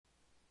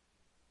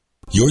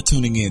You're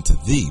tuning in to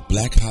the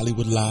Black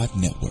Hollywood Live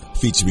Network,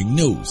 featuring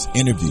news,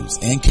 interviews,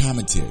 and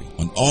commentary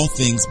on all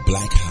things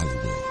Black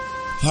Hollywood.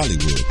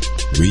 Hollywood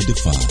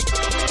Redefined.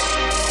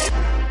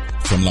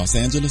 From Los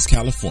Angeles,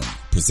 California,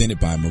 presented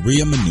by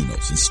Maria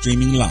Menounos and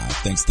streaming live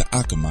thanks to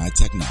Akamai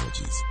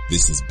Technologies.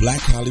 This is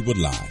Black Hollywood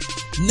Live.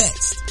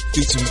 Next,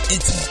 featuring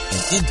intimate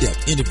and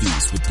in-depth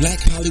interviews with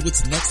Black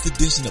Hollywood's next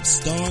edition of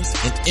stars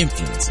and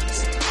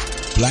influencers.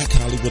 Black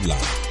Hollywood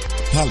Live.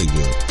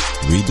 Hollywood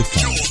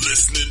Redefined. You're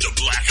listening to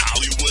Black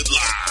Hollywood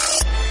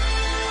Live.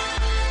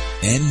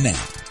 And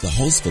now, the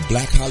host for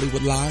Black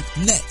Hollywood Live,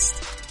 next.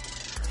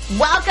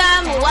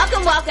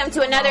 Welcome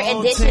to another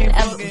edition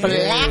of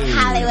Black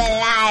Hollywood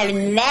Live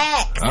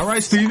Next. All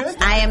right, Steven.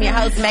 I am your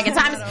host, Megan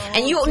Thomas,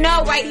 and you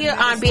know right here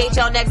on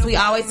BHL Next, we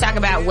always talk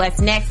about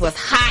what's next, what's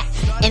hot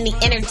in the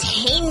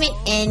entertainment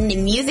and the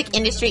music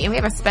industry, and we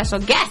have a special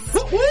guest.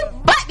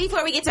 But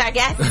before we get to our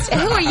guest,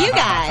 who are you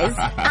guys?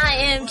 I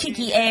am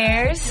Kiki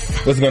Ayers.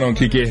 What's going on,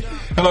 Kiki?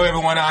 Hello,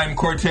 everyone. I'm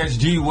Cortez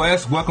G.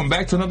 West. Welcome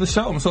back to another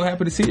show. I'm so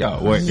happy to see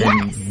y'all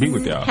and be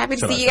with y'all. Happy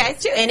to see you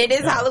guys, too. And it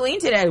is Halloween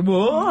today.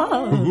 But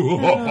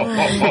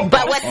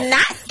what's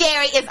not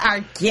scary is our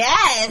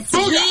guest.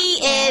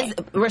 He is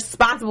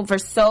responsible for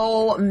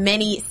so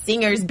many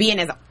singers being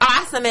as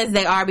awesome as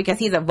they are because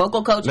he's a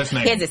vocal coach.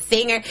 He's a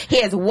singer. He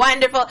is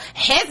wonderful.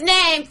 His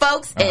name,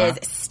 folks, is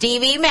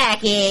Stevie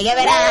Mackey. Give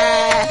it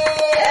up.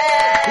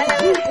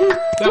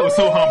 That was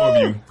so humble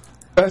of you.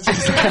 That's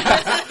just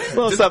a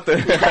little something.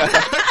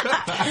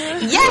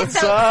 Yes,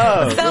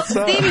 so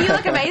Stevie, you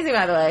look amazing,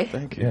 by the way.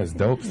 Thank you. Yeah, it's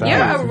dope. You're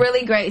a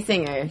really great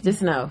singer.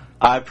 Just know.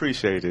 I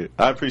appreciate it.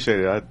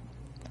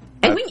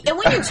 And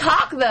when you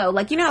talk, though,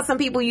 like, you know how some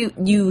people,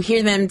 you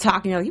hear them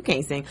talking, you're like, you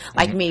can't sing.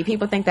 Like me,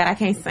 people think that I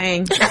can't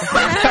sing.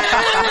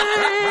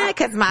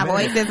 Because my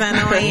voice is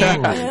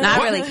annoying. No, I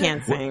really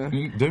can't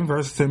sing. Didn't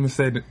Versus Tim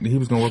say that he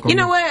was going to work on You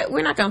know what?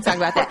 We're not going to talk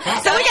about that.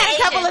 So we got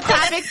a couple of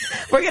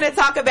topics we're going to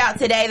talk about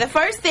today. The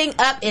first thing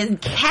up is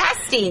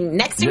casting.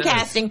 Next in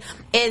casting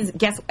is,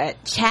 guess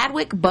what?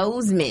 Chadwick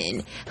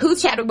Boseman.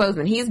 Who's Chadwick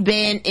Boseman? He's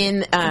been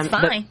in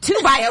the two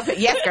biopics.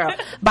 Yes, girl.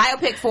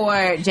 Biopic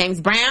for James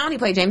Brown. He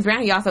played James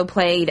Brown. He also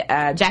played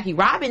Jackie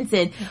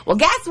Robinson. Well,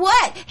 guess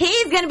what?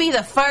 He's going to be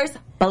the first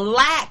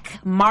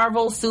Black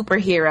Marvel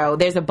superhero.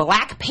 There's a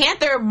Black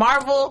Panther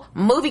Marvel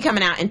movie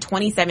coming out in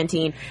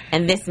 2017,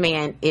 and this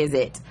man is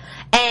it.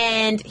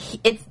 And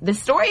the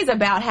story is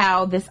about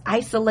how this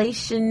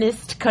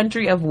isolationist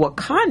country of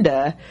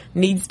Wakanda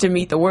needs to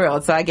meet the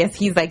world. So I guess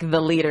he's like the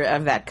leader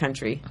of that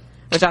country.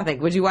 What y'all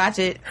think? Would you watch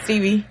it,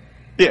 Stevie?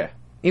 Yeah.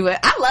 You would?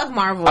 I love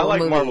Marvel movies. I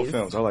like Marvel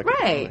films. I like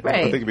it. Right.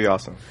 I think it'd be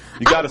awesome.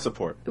 You gotta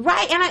support.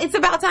 Right, and it's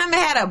about time they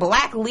had a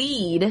Black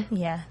lead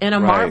in a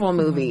Marvel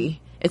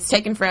movie. It's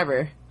taken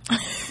forever. Why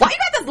you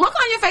got this look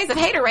on your face of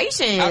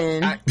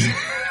hateration? I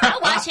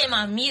watch him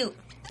on mute.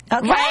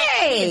 Okay.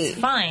 Right. It's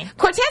fine.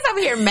 Cortez over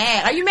here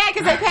mad. Are you mad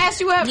because they passed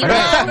you up? You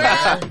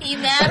mad, bro? You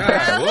mad,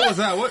 bro? What was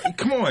that? What?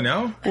 Come on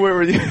now. Where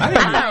were you?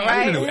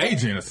 I need a new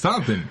agent or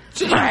something.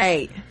 Jeez.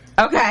 Right.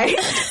 Okay.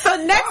 So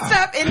next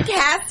up in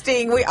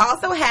casting, we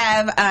also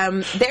have,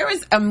 there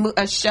was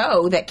a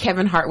show that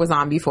Kevin Hart was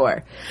on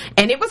before,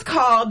 and it was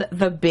called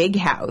The Big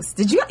House.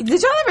 Did y'all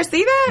ever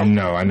see that?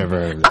 No, I never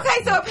heard of that.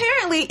 Okay, so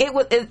apparently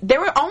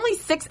there were only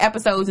 6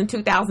 episodes in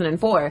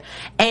 2004,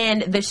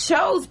 and the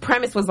show's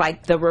premise was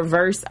like the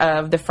reverse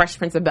of The Fresh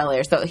Prince of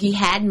Bel-Air. So he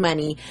had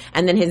money,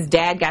 and then his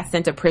dad got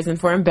sent to prison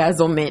for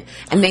embezzlement,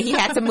 and then he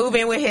had to move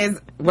in with his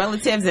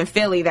relatives in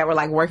Philly that were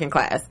like working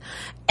class.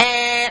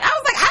 And I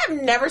was like,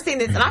 I've never seen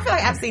this, and I feel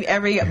like I've seen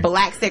every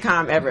Black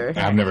sitcom ever.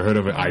 I've never heard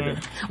of it either.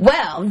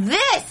 Well,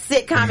 this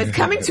sitcom is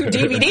coming to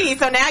DVD,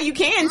 so now you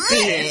can see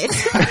it.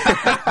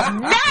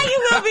 Now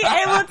you will be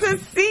able to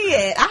see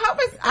it. I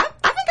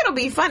think it'll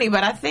be funny,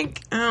 but I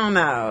don't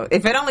know.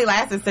 If it only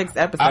lasted 6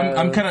 episodes.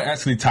 I'm kind of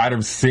actually tired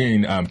of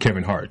seeing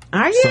Kevin Hart.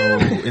 Are you? So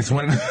it's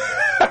one of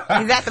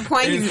He's at the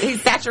point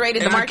he's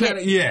saturated the market.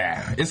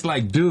 It's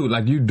like, dude,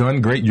 like you've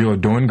done great. You're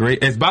doing great.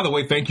 By the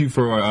way, thank you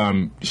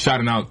for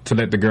shouting out to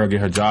let the girl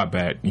get her job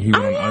back. He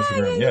went on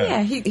Instagram.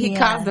 Yeah. He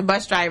caused the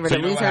bus driver to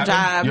lose her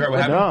job. You heard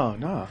what happened?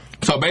 No.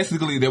 So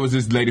basically, there was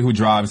this lady who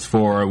drives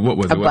for,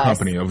 what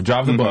company?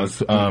 Drives a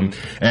bus.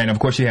 And of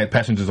course, she had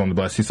passengers on the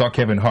bus. She saw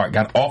Kevin Hart,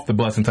 got off the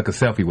bus and took a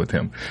selfie with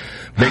him.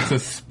 They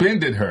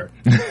suspended her.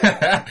 No,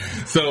 I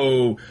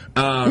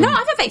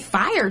thought they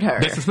fired her.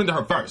 They suspended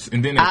her first,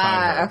 and then they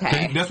fired her.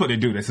 Okay. That's what they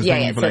do. They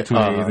suspend you for like 2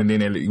 days, and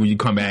then when you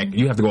come back,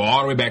 you have to go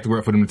all the way back to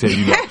work for them to tell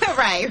you that.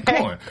 Right.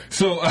 Come on.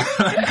 So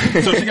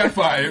she got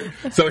fired.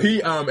 So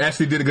he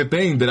actually did a good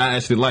thing that I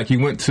actually like. He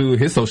went to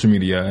his social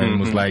media and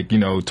was like,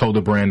 told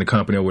the brand, the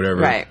company, or whatever.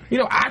 Right.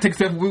 I take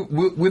steps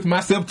with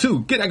myself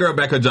too. Get that girl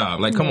back her job.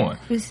 Like, come on.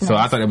 So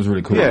I thought that was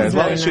really cool. Yeah, as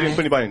long as she didn't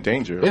put anybody in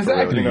danger.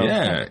 Exactly.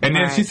 Yeah. And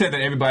then she said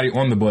that everybody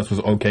on the bus was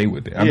okay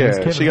with it.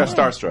 She got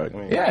starstruck.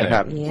 It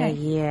happened.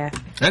 Yeah.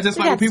 That's just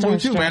like people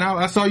with you, man.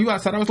 I saw you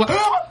outside. I was like,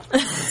 oh!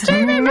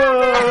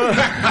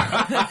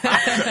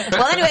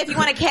 Well, anyway, if you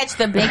want to catch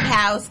The Big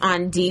House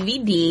on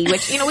DVD,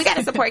 which, we got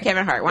to support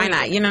Kevin Hart. Why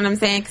not? You know what I'm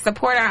saying?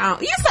 Support our own.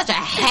 You're such a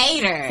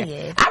hater.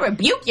 Yeah. I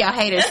rebuke your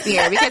hater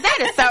spirit because that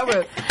is so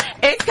rude.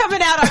 It's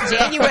coming out on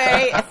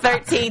January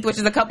 13th, which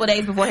is a couple of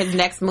days before his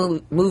next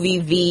movie,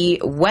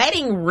 The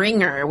Wedding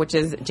Ringer, which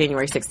is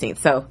January 16th.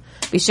 So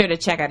be sure to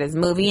check out his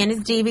movie and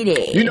his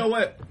DVD. You know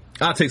what?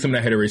 I'll take some of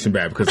that hateration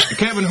back because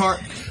Kevin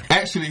Hart,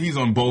 actually, he's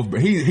on both.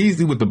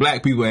 He's with the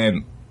black people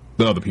and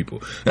the other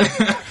people.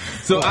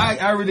 So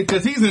I really,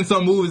 because he's in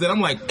some movies that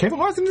I'm like, Kevin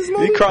Hart's in this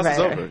movie? He crosses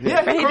over.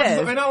 Yeah, he crosses does.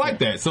 over, and I like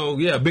that. So,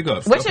 yeah, big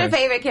ups. What's your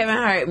favorite Kevin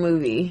Hart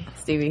movie,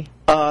 Stevie?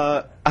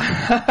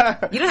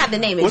 You don't have to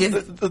name it. What's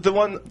Just the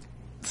one...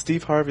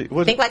 Steve Harvey.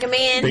 Think Like a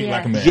Man? Think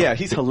Like a Man. Yeah,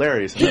 he's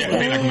hilarious. Yeah,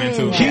 Think Like a Man,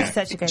 too. He's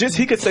such a good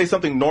He could say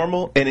something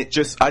normal, and I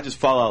just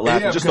fall out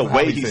laughing. Yeah, just the because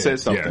way how he he says said it.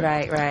 something.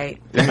 Yeah.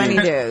 Right. Funny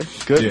dude.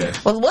 Good. Yeah.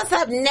 Well, what's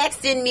up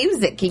next in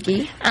music,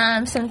 Kiki?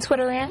 Some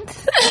Twitter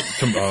rants.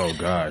 Oh,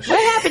 gosh. What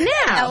happened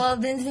now? Well,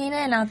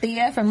 Benzina and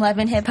Althea from Love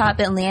and Hip Hop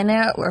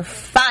Atlanta were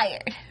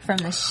fired from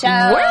the show.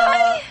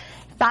 Really?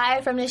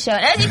 Fired from the show.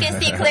 And as you can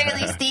see,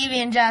 clearly Stevie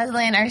and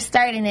Jocelyn are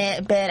starting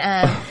it, but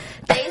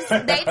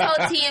they told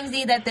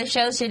TMZ that the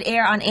show should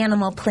air on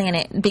Animal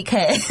Planet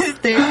because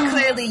they're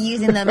clearly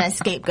using them as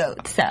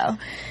scapegoats. So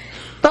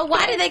But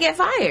why did they get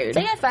fired?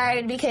 they got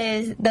fired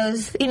because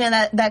those,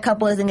 that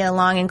couple isn't getting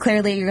along, and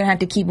clearly you're gonna have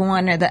to keep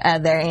one or the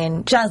other.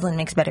 And Jocelyn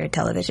makes better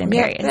television.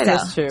 Period.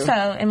 that is true. So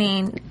I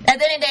mean, at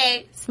the end of the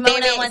day,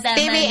 Mona wants that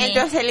Stevie money. and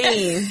Jocelyn.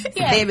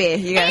 Yeah.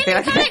 Stevie, you gotta And say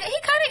like he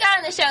kind of got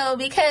on the show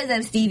because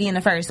of Stevie in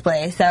the first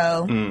place.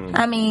 So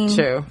I mean,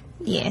 True.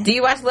 yeah. Do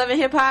you watch Love and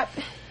Hip Hop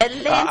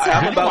Atlanta?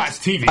 I'm watch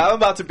TV.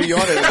 about to be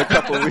on it in a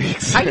couple of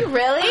weeks. Are you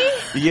really?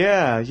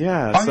 Yeah.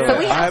 Oh, So yeah.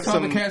 we I have have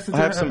some some cast I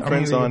have some together.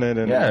 friends on it,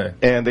 and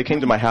Yeah. they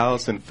came to my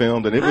house and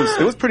filmed, and it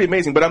was pretty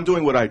amazing. But I'm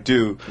doing what I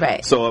do,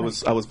 Right. So I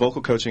was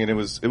vocal coaching, and it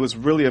was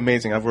really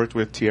amazing. I've worked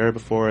with Tierra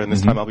before, and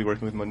this time I'll be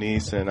working with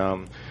Moniece, and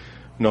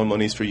known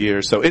Moniece for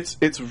years. So it's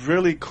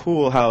really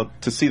cool how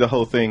to see the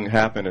whole thing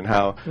happen and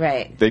how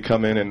Right. they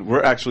come in, and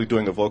we're actually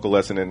doing a vocal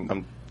lesson, and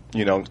I'm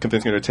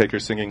convincing her to take her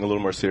singing a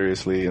little more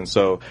seriously, and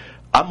so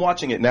I'm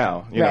watching it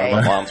now. Right.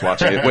 My mom's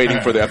watching it,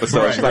 waiting for the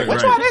episode. Right, She's like, right,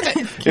 "Which right. one is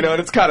it?" And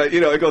it's kind of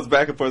it goes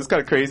back and forth. It's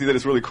kind of crazy that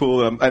it's really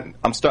cool.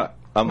 I'm stuck.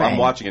 I'm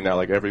watching it now,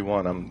 like every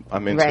one.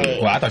 I'm into Right.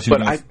 it. Well, I thought you were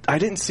But gonna- I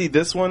didn't see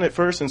this one at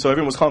first, and so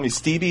everyone was calling me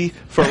Stevie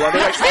for a while.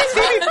 They're like,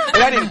 Stevie,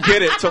 and I didn't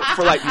get it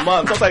for like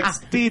months. I was like,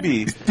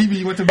 Stevie. Stevie,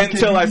 you went to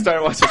Until I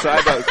started watching, so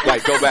I had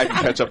to go back and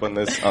catch up on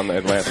the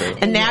Atlanta.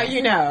 And now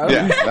you know.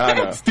 Yeah, now I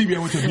know. Stevie, I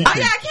went to Oh yeah,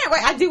 I can't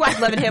wait. I do watch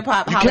Love and Hip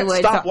Hop Hollywood.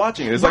 Can't stop so-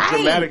 watching it. It's like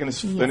Right. dramatic and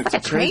it's like a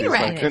crazy. train It's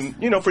wreck. and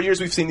for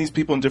years we've seen these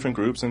people in different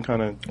groups and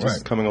kind of just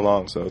Right. coming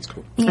along, so it's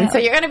cool. And so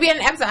you're going to be in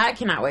an episode. I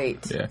cannot wait.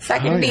 Yeah. So I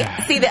can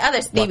see the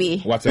other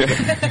Stevie. Watch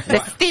that.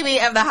 The Stevie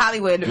of the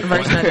Hollywood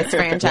version of this Watch I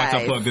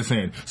franchise. plug this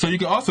in. So you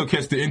can also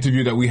catch the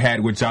interview that we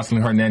had with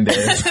Jocelyn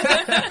Hernandez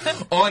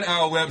on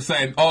our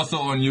website and also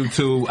on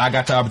YouTube. I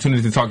got the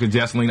opportunity to talk to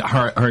Jocelyn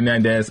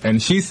Hernandez,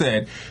 and she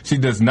said she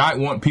does not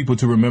want people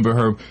to remember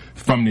her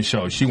from the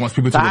show. She wants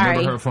people to Sorry.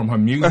 remember her from her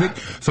music.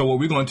 So what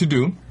we're going to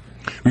do,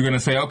 we're going to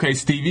say, okay,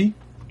 Stevie,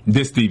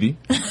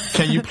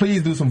 can you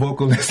please do some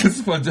vocal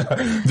lessons for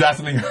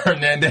Jocelyn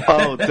Hernandez?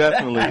 Oh,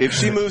 definitely. If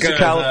she moves to 'Cause,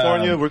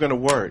 California, we're gonna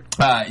work.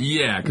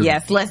 Yeah. 'cause-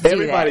 Yes, let's do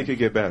Everybody that. could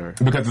get better.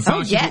 Because the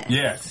song yes.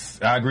 yes,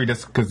 I agree.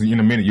 That's because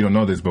in a minute you don't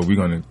know this, but we're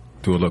gonna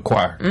do a little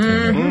choir.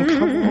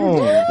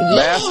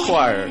 Mass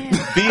choir,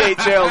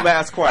 BHL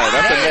mass choir.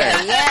 That's a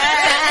name.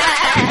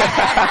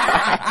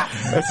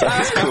 That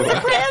sounds cool.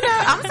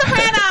 I'm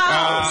soprano.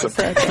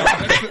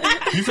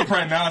 You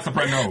soprano,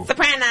 soprano.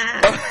 Soprano.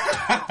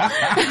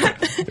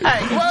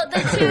 Well,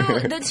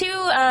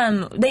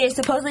 the two, they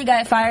supposedly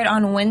got fired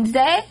on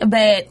Wednesday,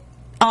 but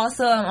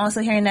also I'm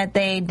also hearing that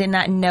they did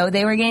not know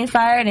they were getting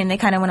fired, and they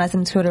kind of went on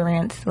some Twitter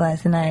rants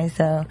last night.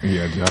 So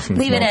Yeah, Jocelyn.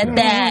 leave it at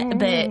that.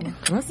 But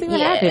Let's see what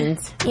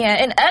happens.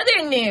 Yeah. In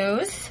other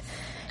news,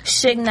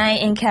 Suge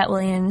Knight and Cat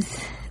Williams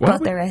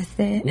both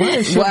arrested.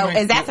 Well,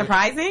 is that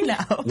surprising? No.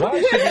 Why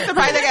is she-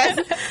 Surprised I got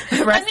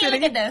I arrested mean,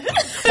 look again. at them.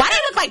 Why they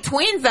look like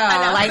twins though?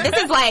 Like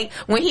this is like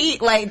when he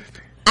like.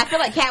 I feel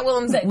like Cat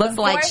Williams looks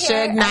like before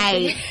hair, Suge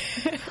Knight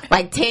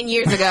like 10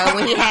 years ago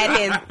when he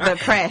had the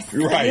press.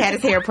 Right. He had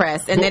his hair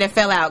pressed and then it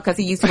fell out because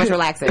he used too much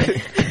relaxer.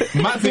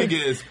 My thing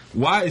is,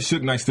 why is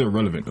Suge Knight still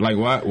relevant? Like,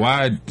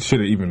 why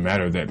should it even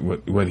matter that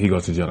whether he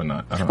goes to jail or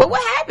not? I don't But know.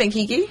 what happened,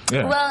 Kiki?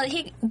 Yeah. Well,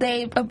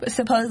 they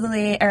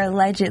supposedly or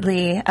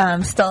allegedly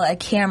stole a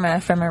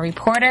camera from a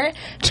reporter,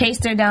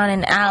 chased her down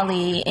an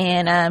alley,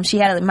 and she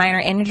had minor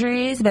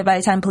injuries. But by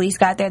the time police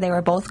got there, they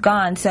were both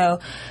gone. So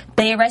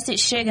they arrested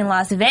Suge in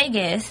Las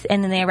Vegas,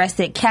 and then they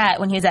arrested Cat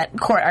when he was at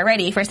court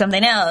already for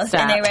something else.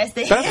 Stop. And they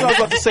arrested That's what I was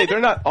about to say. They're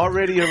not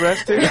already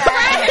arrested.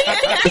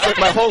 It's like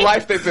my whole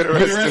life they've been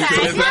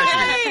arrested.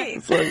 Right.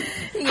 It's like,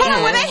 Hold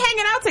on, were they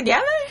hanging out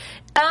together?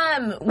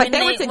 when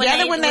They were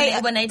together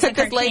when they took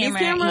this her lady's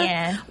camera?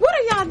 Yeah. What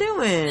are y'all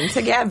doing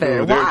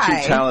together? they're Why?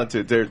 too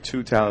talented. They're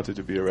too talented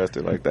to be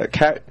arrested like that.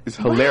 Cat is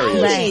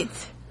hilarious. Right.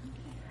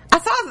 I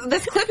saw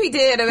this clip he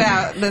did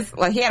about this,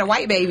 like he had a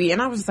white baby,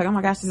 and I was just like, oh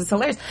my gosh, this is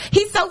hilarious.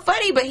 He's so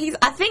funny, but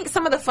I think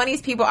some of the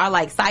funniest people are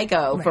like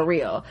psycho for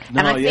real. No,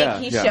 and I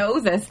think he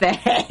shows us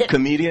that.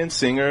 Comedians,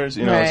 singers,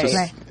 you know, it's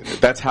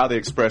just, that's how they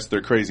express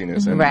their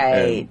craziness. And,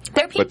 Right.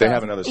 but they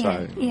have another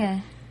side.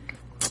 Yeah.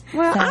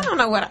 Well, I don't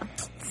know whatever.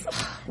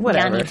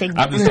 I'm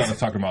just trying to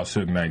talk about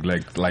Suge Knight,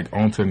 like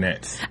onto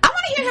nets. I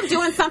want to hear him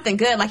doing something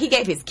good. Like he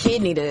gave his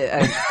kidney to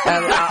a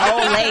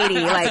old lady.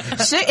 Like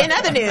in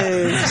other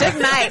news, Suge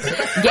Knight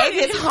gave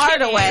his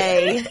heart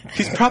away.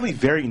 He's probably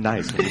very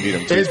nice when you meet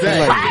him. Too.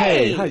 Exactly. Like,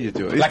 hey, how you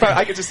doing?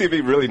 I get to see him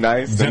be really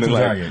nice. Gentle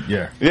and giant,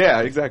 yeah.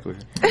 Yeah, exactly.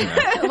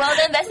 Well,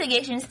 the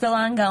investigation's still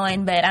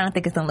ongoing, but I don't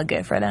think it's gonna look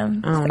good for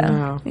them. Oh,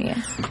 no.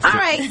 Yeah. All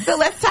right, so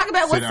let's talk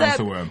about what's down up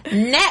somewhere.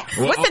 next.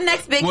 What's the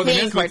next big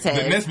thing, Cortez?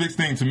 The next big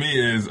thing to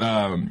me is,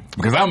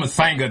 because I'm a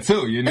singer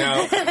too, you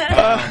know,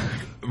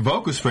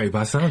 vocal spray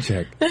by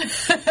Soundcheck.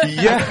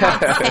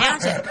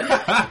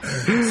 Yeah.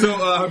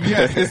 So,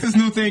 yes, it's this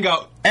new thing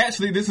out.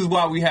 Actually, this is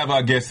why we have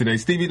our guest today.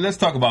 Stevie, let's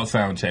talk about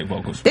Soundcheck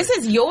vocal spray. This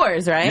is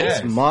yours, right?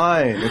 Yes.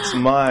 It's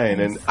mine.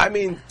 And I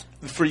mean,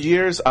 for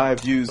years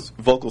I've used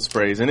vocal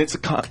sprays, and it's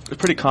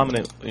pretty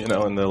common, you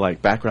know, in the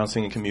like background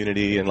singing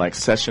community and like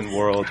session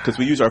world, because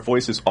we use our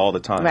voices all the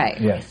time. Right.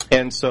 Yes.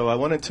 And so I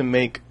wanted to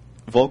make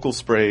vocal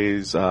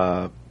sprays, you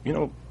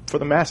know, for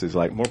the masses,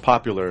 like more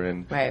popular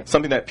and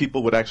something that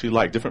people would actually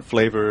like, different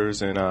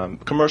flavors,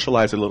 and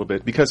commercialize it a little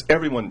bit, because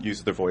everyone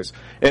uses their voice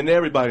and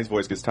everybody's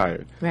voice gets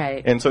tired.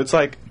 Right. And so it's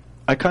like,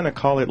 I kind of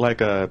call it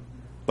like a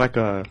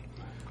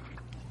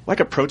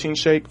protein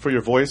shake for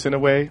your voice in a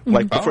way.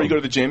 Like before you go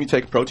to the gym, you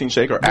take a protein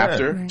shake, or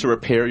after to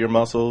repair your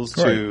muscles,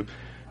 to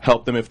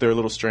help them if they're a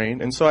little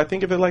strained. And so I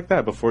think of it like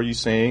that, before you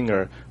sing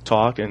or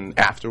talk, and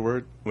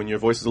afterward, when your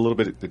voice is a little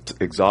bit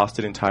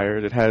exhausted and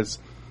tired, it has,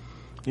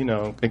 you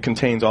know, it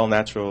contains all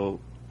natural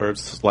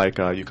herbs like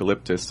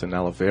eucalyptus and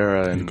aloe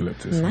vera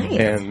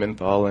and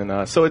menthol,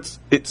 and so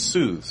it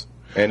soothes.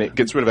 And it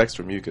gets rid of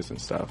extra mucus and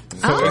stuff.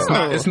 So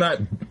it's not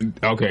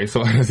okay.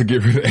 So it doesn't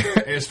get rid of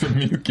extra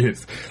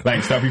mucus,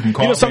 like stop you from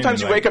coughing. You know, sometimes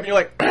you wake up and you're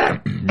like,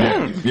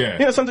 yeah.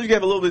 You know, sometimes you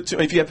have a little bit too.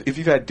 If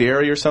you've had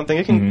dairy or something,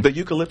 it can the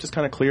eucalyptus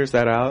kind of clears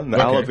that out, and the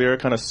aloe vera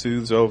kind of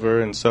soothes over,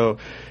 and so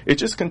it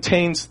just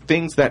contains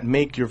things that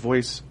make your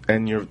voice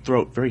and your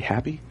throat very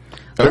happy.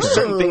 There's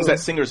certain things that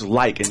singers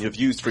like and you've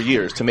used for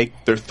years to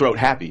make their throat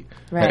happy,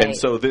 and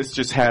so this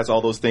just has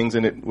all those things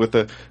in it with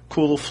a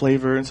cool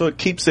flavor, and so it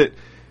keeps it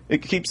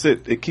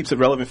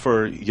relevant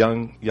for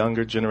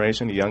younger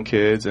generation, young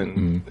kids,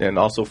 and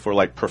also for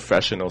like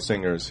professional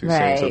singers who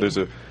sing. So there's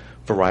a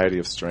variety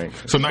of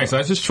strength. So nice.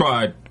 I just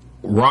tried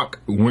Rock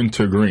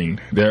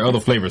Wintergreen. There are other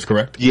flavors,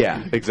 correct?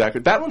 Yeah,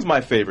 exactly. That one's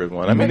my favorite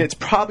one. I mean, it's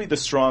probably the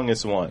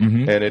strongest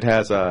one, and it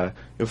has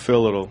you'll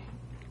feel a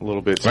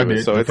little bit to I it.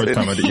 did. So the it's first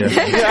time I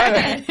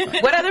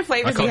did. What other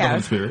flavors do you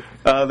have? Spirit.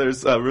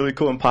 There's really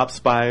cool and Pop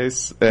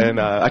Spice, and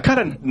I kind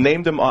of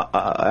named them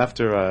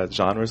after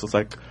genres. It's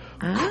like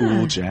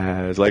cool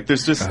jazz. Like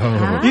there's just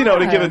you know,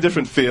 to give it a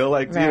different feel,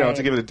 like you know,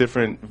 to give it a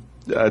different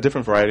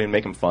variety and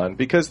make them fun,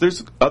 because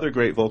there's other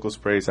great vocal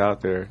sprays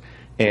out there.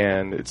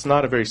 And it's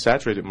not a very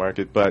saturated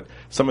market, but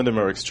some of them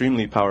are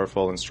extremely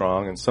powerful and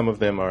strong, and some of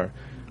them are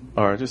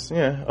just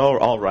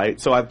all right.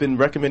 So I've been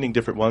recommending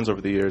different ones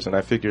over the years, and I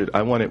figured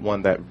I wanted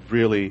one that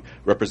really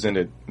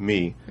represented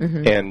me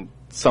and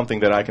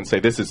something that I can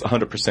say, this is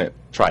 100%.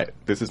 Try it.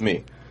 This is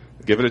me.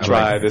 Give it a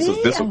try. This will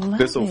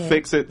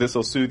fix it. This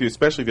will soothe you,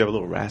 especially if you have a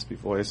little raspy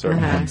voice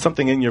or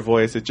something in your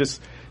voice. It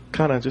just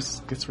kind of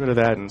just gets rid of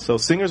that. And so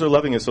singers are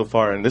loving it so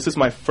far. And this is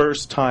my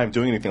first time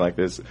doing anything like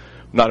this.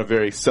 Not a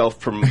very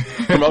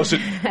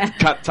self-promotion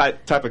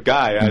type of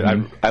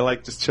guy. I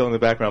like just chill in the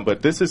background,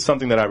 but this is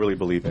something that I really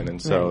believe in,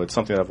 and so it's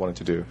something that I've wanted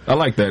to do. I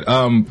like that.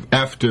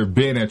 After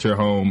being at your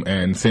home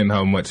and seeing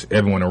how much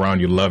everyone around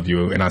you loved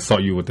you, and I saw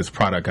you with this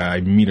product, I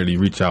immediately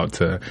reached out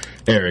to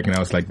Eric, and I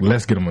was like,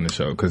 let's get him on the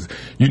show, because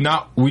we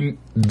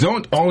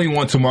don't only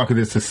want to market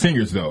this to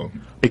singers, though.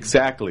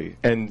 Exactly.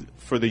 And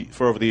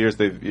for over the years,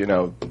 they've, you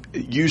know,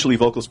 usually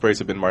vocal sprays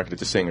have been marketed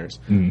to singers,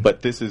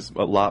 but this is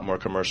a lot more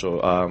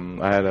commercial.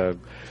 I had a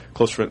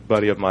close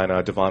buddy of mine,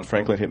 Devon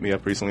Franklin, hit me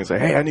up recently and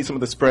said, hey, I need some of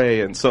the spray.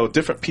 And so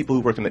different people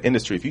who work in the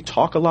industry, if you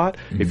talk a lot,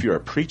 if you're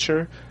a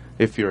preacher,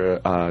 if you're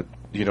a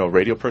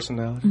radio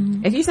personality.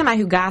 If you're somebody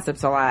who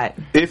gossips a lot.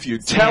 If you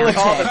tell it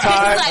all the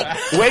time,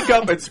 wake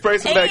up and spray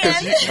some of that,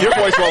 because your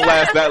voice won't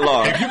last that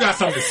long. If you got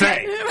something to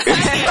say.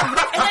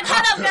 And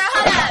hold up.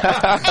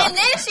 And then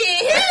this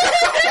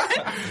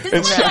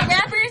is about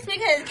rappers,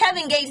 because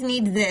Kevin Gates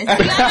needs this. Y'all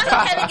know who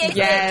Kevin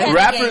Gates is?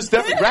 Rappers,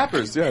 definitely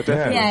rappers. Yeah,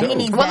 definitely. Yeah, he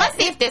needs Well, that. let's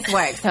see if this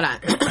works. Hold on.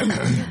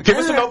 Give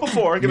us a note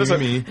before. Give us a...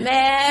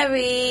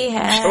 Mary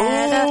had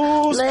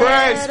Ooh,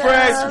 spray.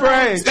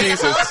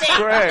 Jesus,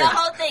 spray. The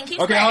whole thing. Keep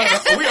Okay, spraying. hold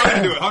on. We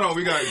gotta do it. Hold on,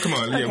 we got. Come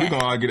on, yeah, we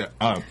gonna all get it.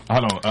 Hold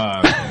on.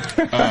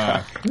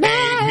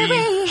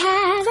 Mary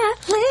had a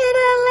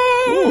little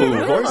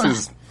lamb. Ooh,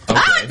 voices.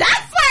 Oh,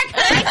 that's like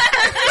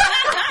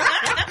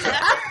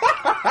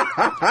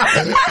You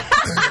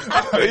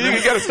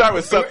got to start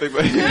with something.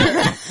 But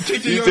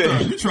Kiki, you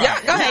did. You try.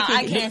 Yeah, go ahead, No,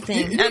 Kiki. I can't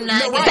sing. I'm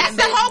not good. That's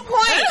the whole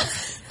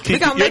point. We're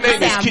going to make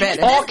it sound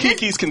better. All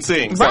Kikis can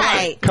sing. So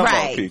Right, come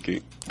right. on,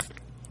 Kiki.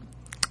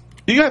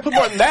 You got to put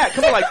more than that.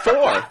 Come on, like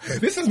 4.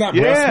 This is not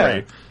Yeah. breast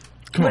spray.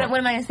 Come on. What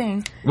am I going to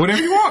sing?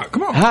 Whatever you want.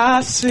 Come on.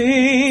 I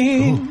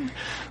sing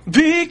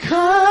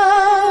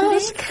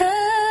because Okay,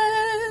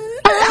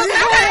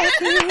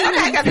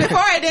 because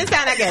before it didn't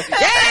sound that good.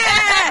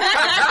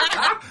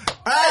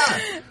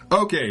 Yeah!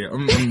 Okay,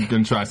 I'm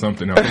gonna try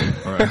something else.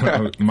 All right. How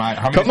many? Come on.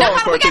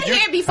 We got to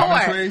hear it before. How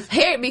much ways?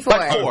 Hear it before.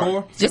 Like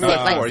 4. Just like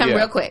something yeah.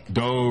 real quick.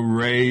 Do,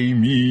 re,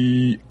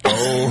 mi,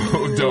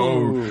 oh,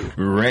 do,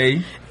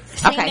 re.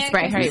 Okay,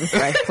 spray. Hurry and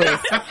spray, please.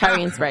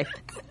 Hurry and spray.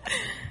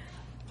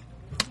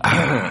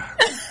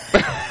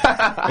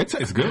 It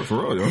tastes good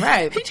for real, though.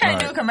 Right. You trying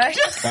to do a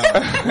commercial? What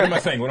am I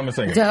saying?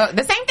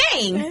 The same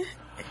thing.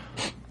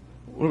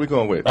 What are we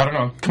going with? I don't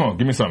know. Come on,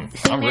 give me something.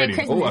 I'm Merry ready.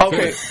 Christmas. Oh, I feel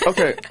Okay, it.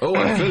 okay. Oh,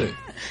 I feel it.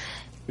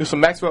 Do some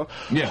Maxwell.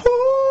 Yeah.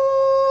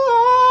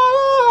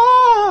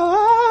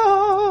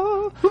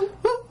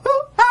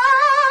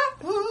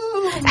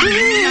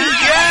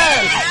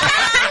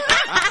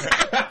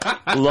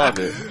 Love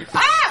it.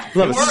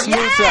 Love it.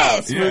 Smooths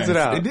out. Smooths it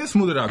out. It did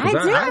smooth it out because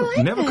I I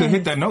like never it. could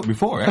hit that note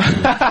before.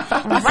 Actually.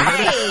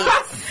 Right.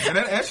 And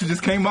that actually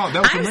just came out.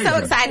 That was I'm amazing. so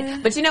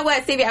excited. But you know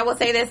what, Stevie, I will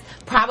say this.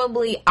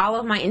 Probably all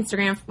of my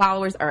Instagram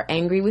followers are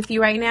angry with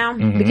you right now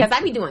because I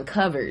be doing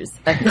covers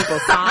of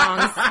people's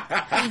songs.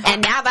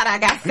 And now that I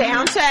got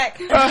sound check,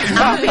 I'm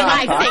going to be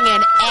like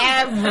singing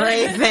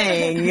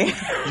everything.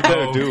 You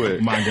better do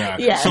it. My God.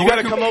 Yeah. So you got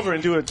to come over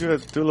and do a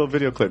little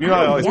video clip. You know,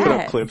 I always put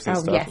up clips and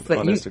stuff yes, but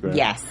on Instagram.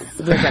 Yes,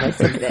 we're going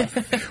to do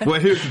this. Well,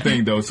 here's the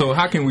thing, though. So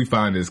how can we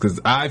find this? Because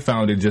I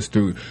found it just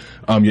through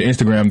your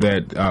Instagram,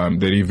 that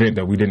event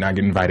that we did not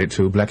get invited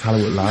to. Black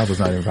Hollywood Live was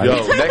not invited.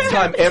 Yo, next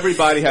time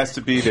everybody has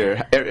to be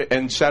there.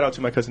 And shout out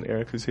to my cousin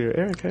Eric who's here.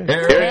 Eric, hey.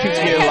 Eric keeps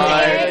me in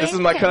line. This is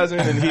my cousin,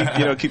 and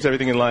he keeps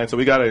everything in line. So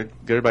we got to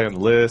get everybody on the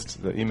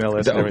list, the email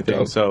list, and everything.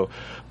 Dope. So,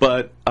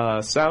 but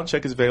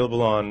Soundcheck is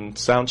available on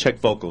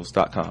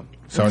soundcheckvocals.com.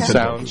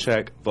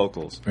 Soundcheck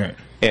Vocals. Right.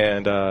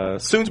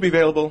 And soon to be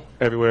available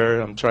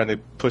everywhere. I'm trying to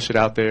push it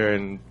out there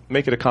and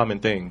make it a common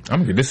thing.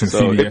 I'm gonna get this in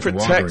So CVS it and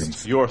protects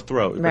Walgreens. your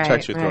throat. It Right,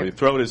 protects your throat. right. Your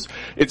throat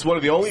it's one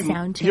of the only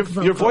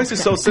Soundcheck your voice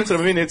is so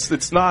sensitive. I mean it's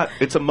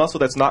a muscle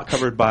that's not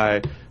covered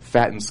by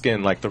fat and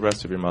skin like the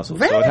rest of your muscles.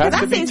 Really? So it has Because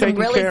to I've be seen some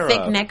taken really care thick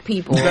of. neck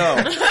people.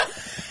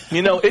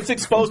 No. It's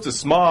exposed to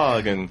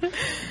smog and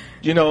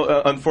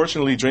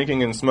unfortunately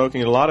drinking and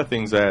smoking and a lot of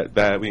things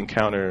that we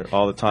encounter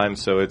all the time.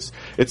 So it's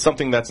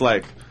something that's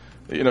like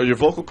your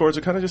vocal cords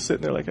are kind of just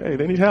sitting there like, hey,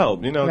 they need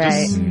help.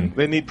 Right.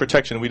 They need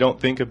protection. We don't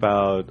think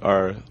about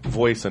our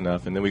voice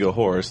enough, and then we go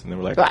hoarse, and then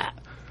we're like, Ah.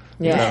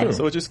 Yeah.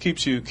 So it just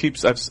keeps.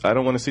 I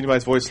don't want to see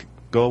anybody's voice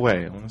go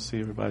away. I want to see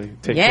everybody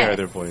take Yes. care of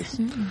their voice.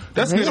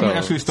 That's good. I'm gonna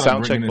actually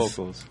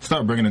Soundcheck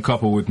start bringing a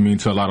couple with me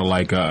to a lot of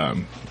like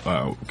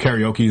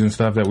karaoke's and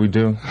stuff that we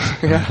do.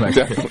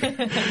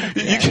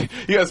 Definitely.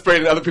 You got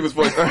sprayed in other people's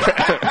voice.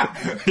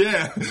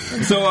 Yeah.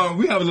 So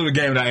we have a little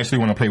game that I actually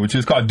want to play, which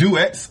is called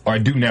duets or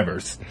do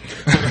nevers.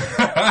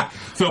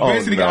 So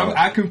basically, no.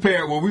 I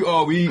compare. Well,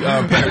 we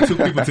pair two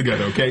people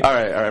together. Okay. All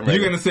right, I'm ready.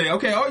 You're gonna say,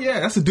 okay, oh yeah,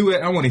 that's a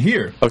duet I want to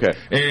hear. Okay.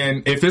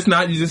 And if it's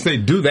not, you just say,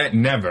 do that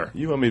never.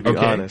 You want me to be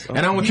honest.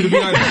 And I want you to be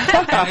honest.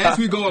 And as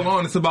we go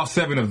along, it's about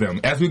 7 of them.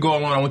 As we go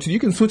along, I want you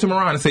can switch them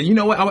around and say, you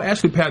know what, I will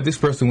actually pair this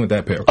person with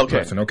that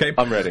person. Okay.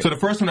 I'm ready. So the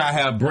first one I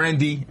have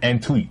Brandy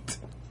and Tweet.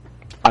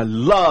 I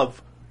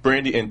love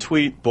Brandy and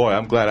Tweet. Boy,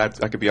 I'm glad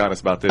I could be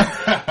honest about this.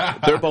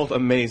 They're both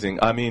amazing.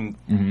 I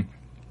mean,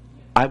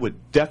 I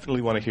would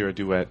definitely want to hear a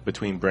duet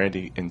between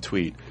Brandy and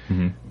Tweet.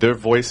 Their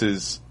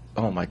voices,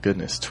 oh my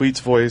goodness. Tweet's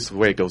voice, the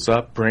way it goes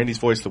up. Brandy's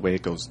voice, the way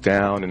it goes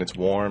down and it's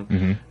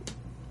warm.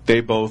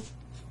 They both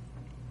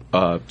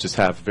just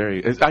have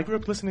I grew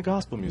up listening to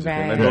gospel music,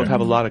 and they Right. both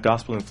have a lot of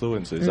gospel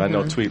influences. I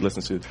know Tweet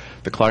listens to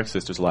the Clark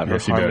sisters a lot. Her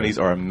Yes, she does. harmonies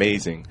are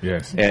amazing.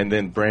 Yes. And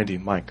then Brandy,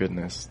 my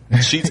goodness.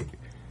 She's...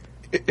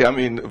 I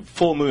mean,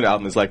 Full Moon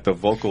album is like the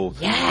vocal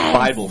Yes.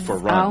 Bible for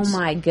runs. Oh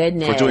my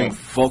goodness. For doing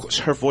vocal,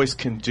 her voice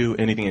can do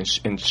anything,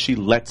 and she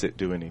lets it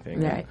do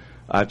anything. Right.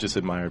 I've just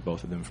admired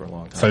both of them for a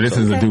long time. So this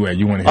is a duet.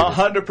 You want to hear this?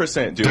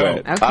 100%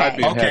 duet. Dope. Okay. I'd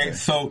be in Okay, heaven.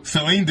 so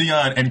Celine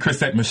Dion and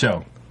Chrisette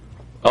Michele.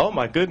 Oh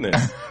my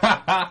goodness.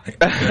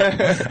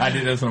 I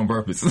did this on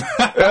purpose. He's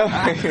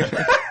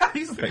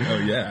like, oh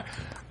yeah.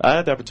 I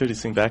had the opportunity to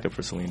sing backup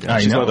for Celine Dion. I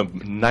She's know. one of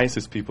the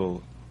nicest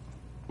people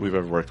we've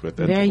ever worked with.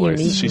 At Very The Voice.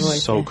 unique She's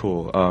voice, so yeah.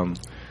 cool.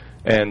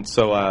 And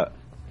so,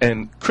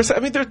 and Chris, I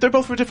mean, they're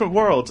both for different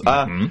worlds.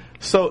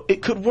 So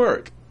it could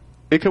work.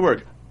 It could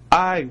work.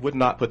 I would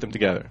not put them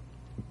together.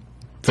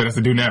 So that's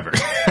a do never.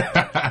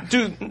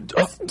 Dude,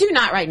 Do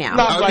not right now.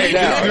 not right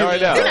now. Not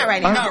right now. Do not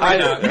right now. Not right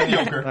now. I-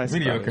 Mediocre. I-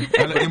 Mediocre. In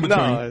between.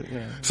 No,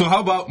 yeah. So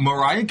how about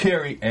Mariah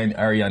Carey and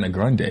Ariana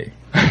Grande?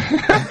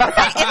 Isn't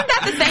that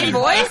not the same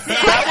voice?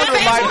 That would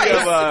remind me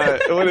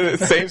of what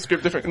is it? Same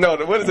script, different. No,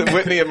 what is it?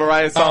 Whitney and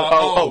Mariah's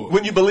song.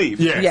 When You Believe.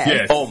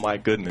 Yes. Oh my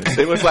goodness!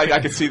 It was like I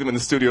could see them in the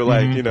studio,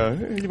 like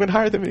you've been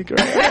higher than me, girl.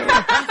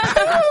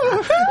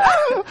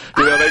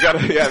 They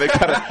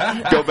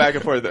gotta go back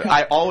and forth.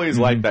 I always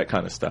like that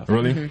kind of stuff.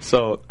 Really?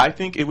 So I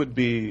think it would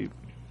be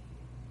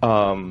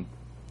a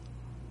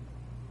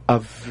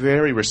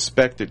very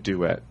respected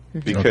duet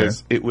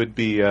because it would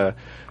be a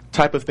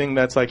type of thing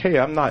that's like, hey,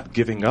 I'm not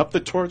giving up the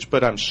torch,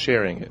 but I'm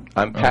sharing it.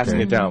 I'm passing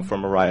it down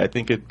from Mariah. I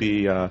think it'd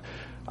be,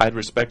 I'd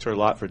respect her a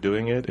lot for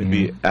doing it. It'd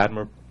be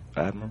admirable.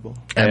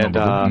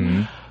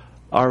 And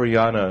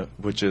Ariana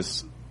would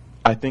just,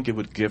 I think it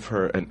would give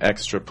her an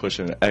extra push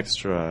and an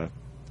extra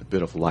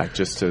bit of life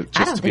just to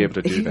be able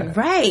to do that.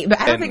 Right, but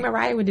I don't think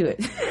Mariah would do it.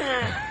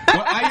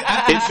 Well,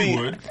 I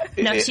would.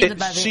 No, she's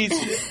above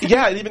it.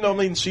 Yeah, even though I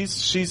mean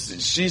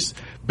she's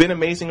been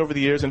amazing over the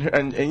years,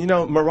 and you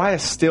know Mariah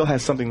still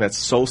has something that's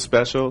so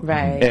special,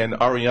 right? And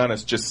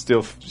Ariana's just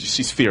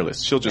she's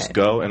fearless. She'll just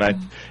go, and I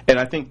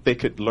think they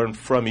could learn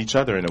from each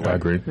other in a way. I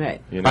agree.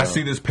 Right. You know? I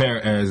see this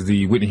pair as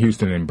the Whitney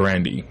Houston and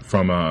Brandy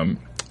from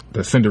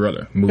the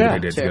Cinderella movie they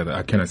did together.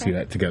 I cannot see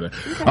that together.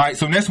 All right,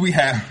 so next we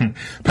have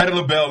Patti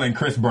LaBelle and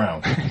Chris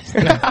Brown.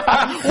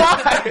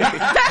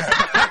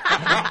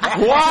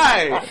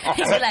 Why?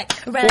 He's like,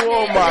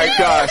 Oh my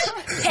gosh,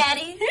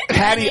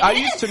 Patty. I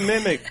used to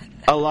mimic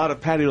a lot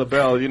of Patti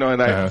LaBelle, you know,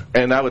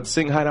 and I would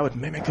sing high, and I would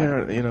mimic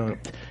her, you know.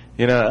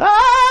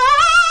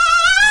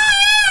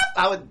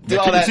 I would do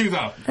all that.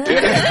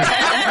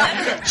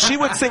 She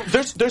would sing.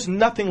 There's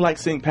nothing like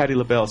seeing Patti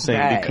LaBelle sing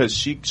because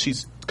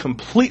she's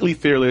completely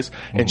fearless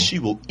and she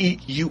will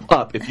eat you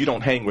up if you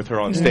don't hang with her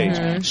on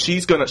stage.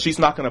 She's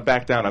not gonna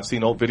back down. I've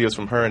seen old videos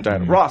from her and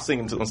Diana Ross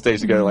singing on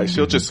stage together. Like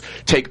she'll just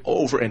take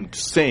over and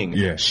sing.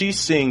 Yeah. She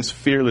sings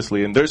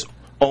fearlessly, and there's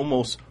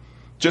almost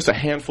just a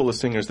handful of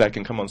singers that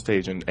can come on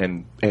stage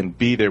and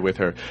be there with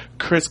her.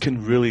 Chris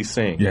can really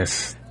sing.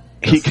 Yes.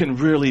 He can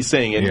really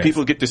sing, and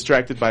people get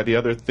distracted by the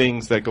other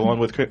things that go on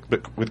with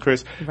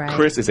Chris. Right.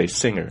 Chris is a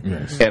singer,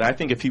 and I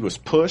think if he was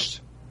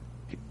pushed,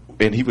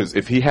 and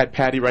if he had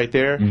Patty right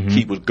there,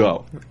 he would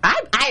go.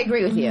 I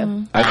agree with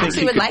you. I think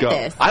he would could like go.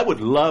 this. I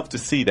would love to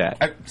see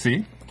that.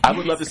 I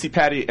would love to see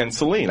Patty and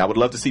Celine. I would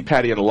love to see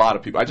Patty and a lot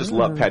of people. I just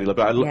love Patti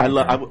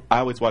LaBelle. I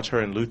always watch her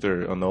and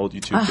Luther on the old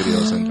YouTube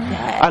videos, and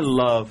I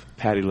love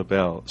Patti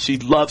LaBelle. She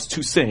loves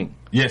to sing.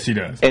 Yes, she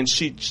does. And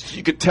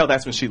you could tell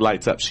that's when she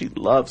lights up. She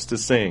loves to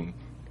sing.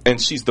 And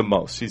she's the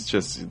most. She's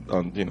just, she's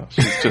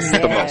just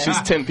the most.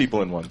 She's 10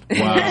 people in one.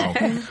 Wow.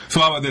 So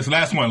how about this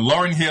last one?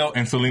 Lauryn Hill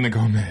and Selena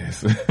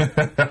Gomez.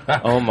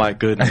 Oh my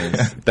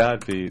goodness.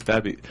 That'd be,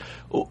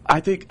 I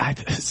think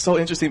it's so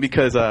interesting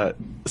because,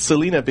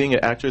 Selena being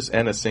an actress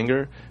and a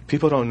singer,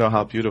 people don't know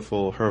how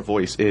beautiful her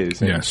voice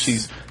is. And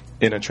she's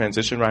in a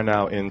transition right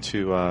now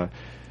into,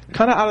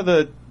 kind of out of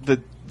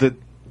the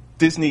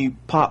Disney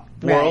pop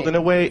world in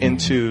a way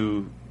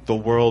into the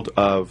world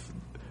of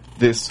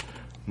this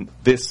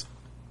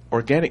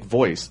organic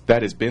voice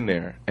that has been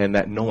there and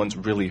that no one's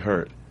really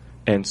heard.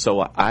 And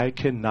so I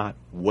cannot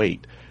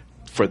wait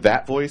for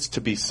that voice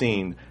to be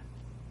seen.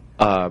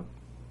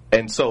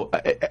 And so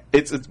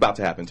it's about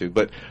to happen too.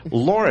 But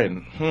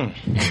Lauryn,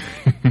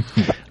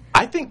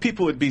 I think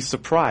people would be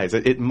surprised.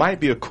 It might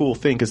be a cool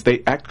thing because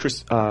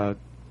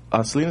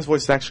Selena's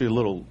voice is actually a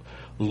little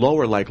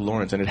lower like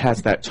Lauryn's, and it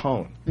has that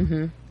tone.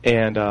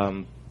 And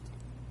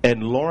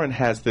Lauryn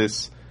has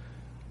this.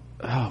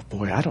 Oh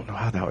boy, I don't know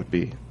how that would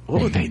be.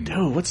 What would they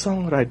do? What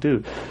song would I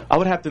do? I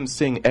would have them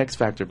sing X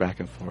Factor back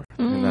and forth.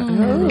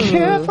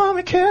 Care for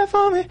me, care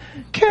for me,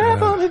 care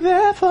for me,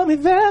 there for me,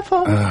 there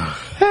for me,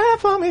 there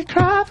for me,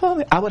 cry for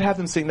me. I would have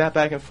them sing that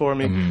back and forth,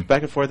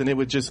 and it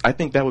would just. I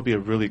think that would be a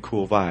really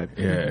cool vibe.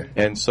 Yeah.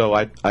 And so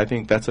I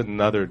think that's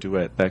another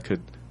duet they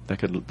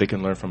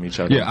can learn from each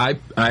other. Yeah,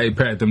 I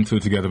paired them two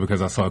together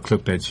because I saw a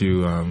clip that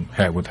you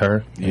had with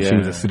her. And she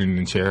was just sitting in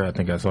the chair. I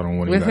think I saw it on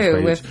one of you guys'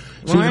 page. With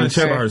she was in the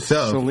chair by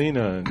herself.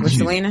 Selena. With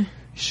Selena?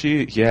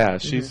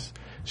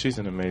 She's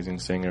an amazing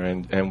singer,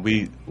 and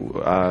we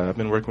I've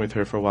been working with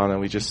her for a while now.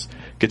 We just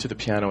get to the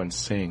piano and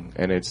sing,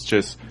 and it's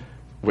just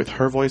with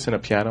her voice and a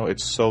piano,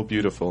 it's so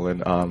beautiful.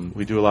 And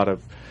we do a lot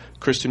of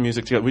Christian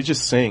music together. We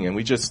just sing and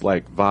we just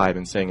like vibe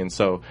and sing, and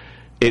so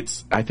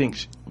it's I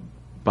think.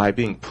 By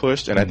being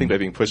pushed, and I think by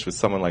being pushed with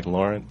someone like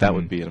Lauryn, that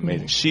would be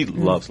amazing. She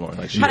loves Lauryn.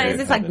 Like, is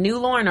this like new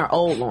Lauryn or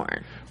old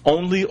Lauryn?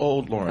 Only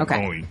old Lauryn.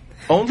 Okay.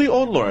 Only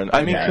old Lauryn.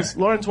 I mean, because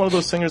Lauryn's one of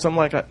those singers. I'm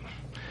like,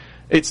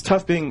 it's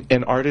tough being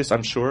an artist.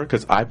 I'm sure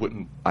because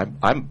I'm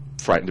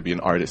frightened to be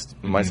an artist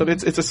myself.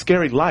 It's a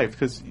scary life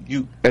because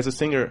you, as a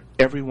singer,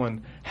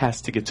 everyone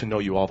has to get to know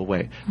you all the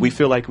way. We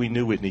feel like we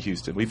knew Whitney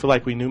Houston. We feel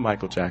like we knew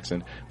Michael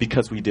Jackson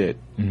because we did.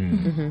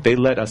 They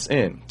let us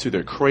in to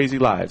their crazy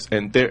lives,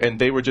 and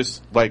they were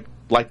just like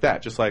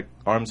that, just like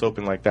arms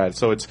open like that.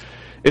 So it's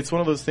one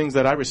of those things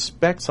that I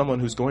respect someone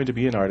who's going to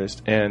be an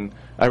artist, and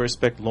I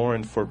respect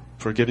Lauryn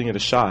for giving it a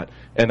shot.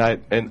 And I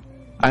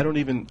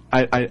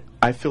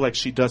feel like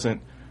she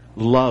doesn't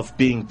love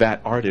being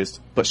that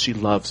artist, but she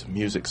loves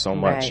music so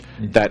much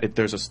that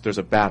there's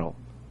a battle.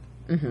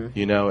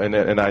 you know,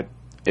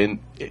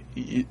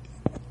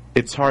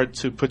 it's hard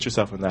to put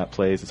yourself in that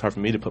place. It's hard for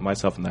me to put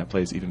myself in that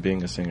place, even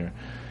being a singer.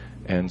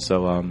 And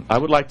so I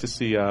would like to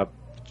see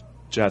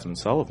Jasmine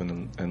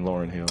Sullivan and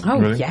Lauryn Hill. Oh,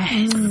 Really?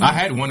 yes. I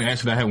had one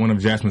of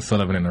Jasmine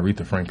Sullivan and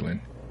Aretha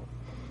Franklin.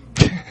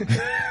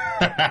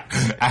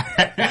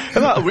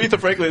 Aretha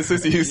Franklin and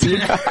Sissy Houston.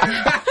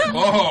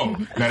 Oh,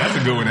 now that's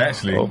a good one,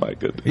 actually. Oh my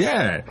goodness.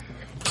 Yeah.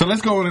 So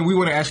let's go in, and we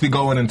want to actually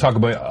go in and talk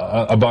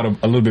about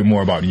a little bit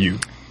more about you.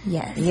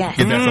 Yes.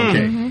 If that's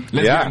okay.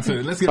 Let's get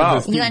into this. You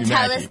gonna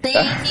tell us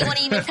things? You want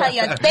to even tell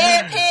your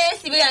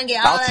therapist? We're gonna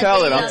get all I'll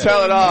tell it all.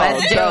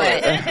 Let's do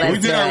it. We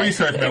did our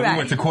research, man. Right. We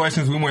went to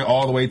questions. We went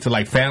all the way to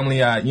like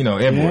family,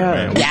 everywhere,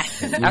 man.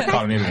 Yes. We was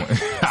calling everyone.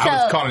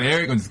 I was calling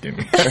Eric. I'm just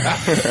kidding.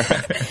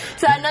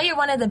 So I know you're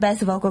one of the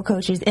best vocal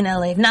coaches in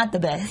LA, if not the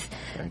best.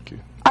 Thank you.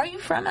 Are you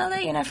from LA?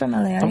 You're not from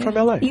LA, are I'm you? from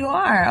LA. You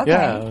are? Okay.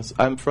 Yeah,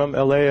 I'm from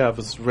LA. I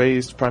was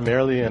raised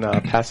primarily in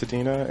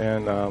Pasadena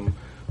and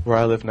where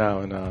I live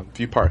now in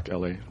View Park,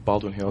 LA,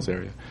 Baldwin Hills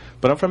area.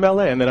 But I'm from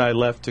LA, and then I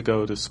left to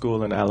go to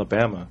school in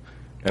Alabama,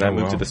 and I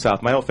moved to the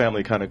South. My whole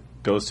family kind of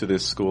goes to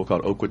this school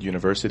called Oakwood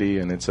University,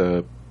 and it's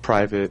a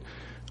private,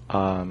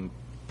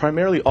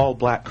 primarily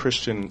all-black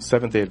Christian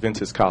Seventh-day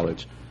Adventist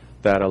college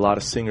that a lot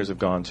of singers have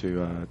gone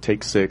to.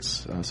 Take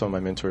Six, some of my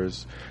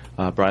mentors,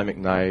 Brian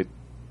McKnight,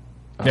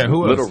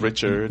 who Little else?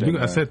 Richard.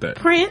 I said that.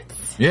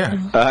 Prince.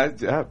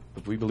 Yeah.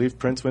 We believe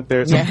Prince went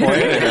there at some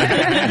point.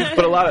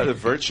 But a lot of the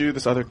Virtue,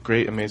 this other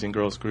great, amazing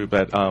girls group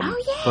at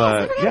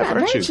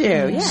Virtue.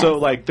 Yes. So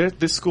like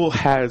this school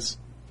has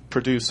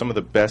produced some of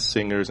the best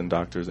singers and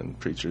doctors and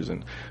preachers,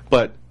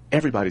 but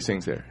everybody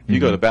sings there. You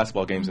go to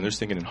basketball games and they're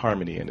singing in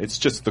harmony, and it's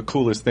just the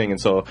coolest thing.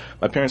 And so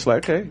my parents were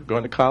like, okay,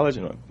 going to college,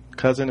 and my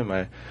cousin and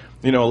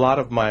a lot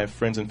of my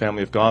friends and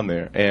family have gone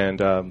there,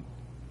 and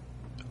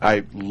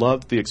I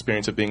loved the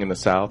experience of being in the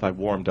South. I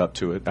warmed up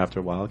to it after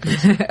a while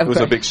because it was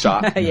a big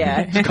shock.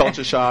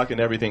 Culture shock and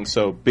everything.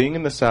 So being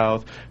in the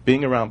South,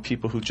 being around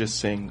people who just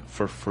sing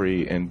for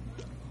free, and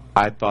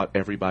I thought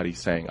everybody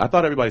sang. I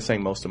thought everybody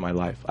sang most of my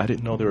life. I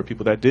didn't know there were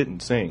people that didn't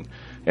sing,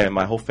 and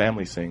my whole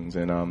family sings.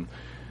 And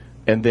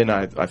then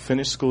I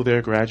finished school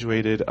there,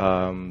 graduated.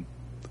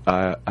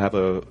 I have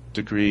a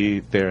degree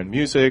there in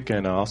music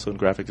and also in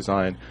graphic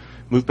design.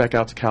 Moved back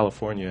out to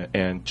California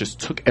and just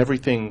took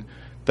everything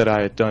that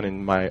I had done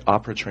in my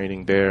opera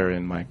training there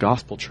and my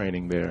gospel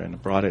training there and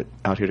brought it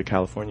out here to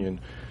California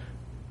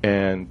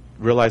and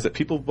realized that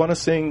people want to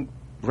sing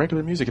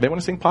regular music. They want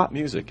to sing pop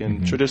music,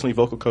 and traditionally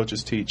vocal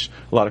coaches teach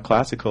a lot of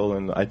classical,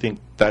 and I think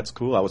that's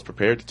cool. I was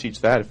prepared to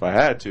teach that if I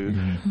had to,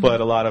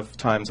 but a lot of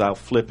times I'll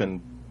flip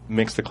and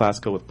mix the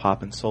classical with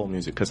pop and soul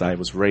music because I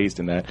was raised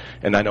in that,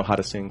 and I know how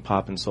to sing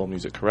pop and soul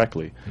music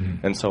correctly.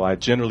 And so I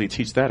generally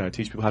teach that. I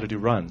teach people how to do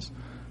runs,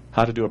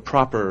 how to do a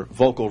proper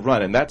vocal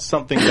run, and that's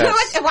something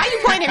that's... Why are you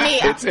pointing at me?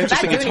 It's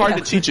interesting. It's hard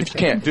to teach if you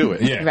can't do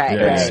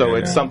it. So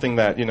it's something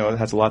that, it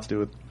has a lot to do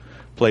with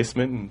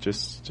placement and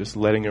just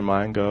letting your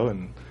mind go.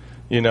 And,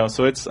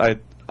 so it's...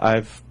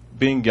 I've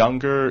being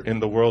younger in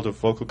the world of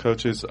vocal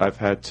coaches, I've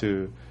had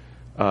to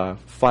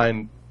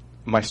find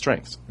my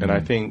strengths. And I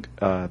think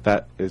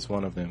that is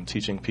one of them,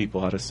 teaching people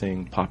how to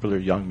sing popular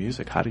young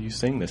music. How do you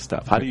sing this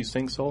stuff? How do you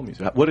sing soul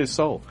music? What is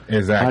soul?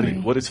 Exactly.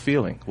 What is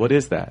feeling? What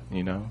is that,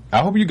 I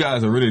hope you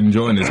guys are really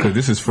enjoying this because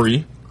this is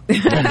free.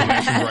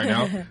 right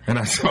now,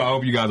 and so I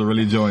hope you guys are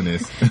really enjoying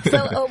this.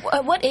 So,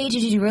 at what age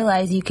did you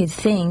realize you could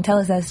sing? Tell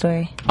us that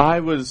story.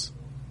 I've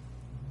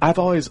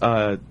always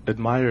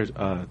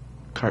admired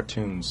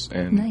cartoons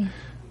and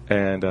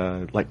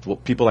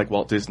people like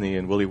Walt Disney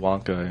and Willy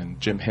Wonka and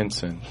Jim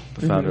Henson,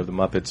 the founder of the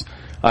Muppets.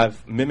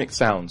 I've mimicked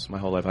sounds my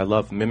whole life. I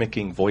love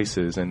mimicking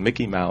voices and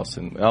Mickey Mouse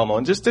and Elmo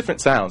and just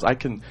different sounds. I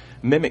can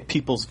mimic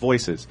people's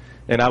voices,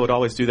 and I would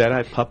always do that. I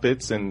had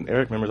puppets, and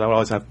Eric remembers I would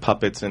always have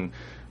puppets, and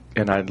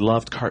I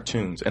loved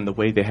cartoons and the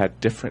way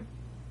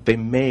they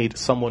made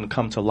someone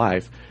come to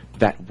life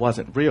that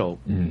wasn't real,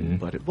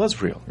 but it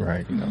was real.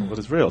 Right. What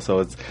is real.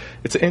 So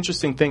it's an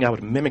interesting thing. I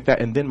would mimic that,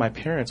 and then my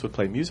parents would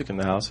play music in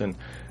the house, and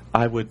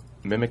I would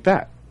mimic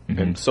that.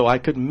 And so I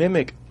could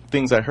mimic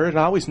things I heard, and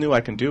I always knew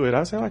I could do it. I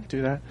would say, I could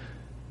do that.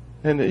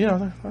 And,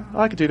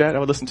 I could do that. I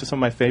would listen to some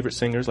of my favorite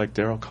singers like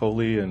Daryl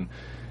Coley and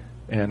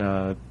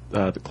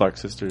the Clark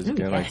sisters,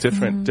 again, like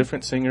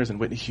different singers, and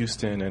Whitney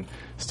Houston and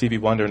Stevie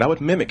Wonder, and I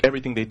would mimic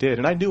everything they did,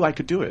 and I knew I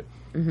could do it.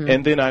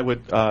 And then I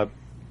would,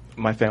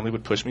 my family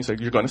would push me, say,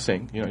 "You're going to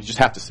sing. You just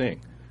have to sing.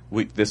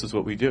 This is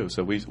what we do."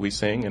 So we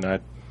sing, and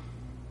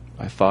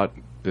I thought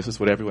this is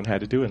what everyone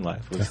had to do in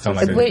life.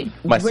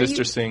 My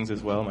sister sings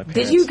as well. My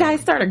parents did you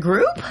guys start a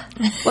group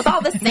with all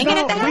the singing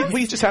at the house?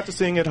 We just have to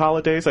sing at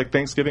holidays like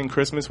Thanksgiving,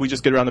 Christmas. We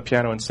just get around the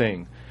piano and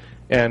sing,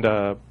 and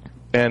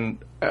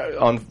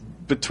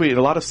between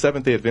a lot of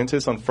Seventh-day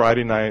Adventists on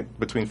Friday night,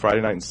 between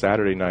Friday night and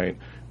Saturday night,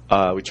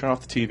 we turn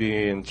off the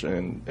TV and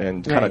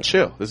kind of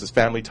chill. This is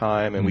family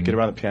time, and we get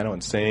around the piano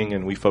and sing,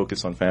 and we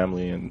focus on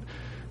family and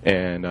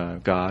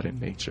God and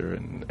nature,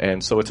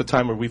 and so it's a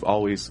time where we've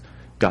always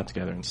got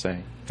together and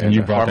sang. And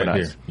you brought that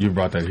here. You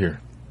brought that here.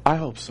 I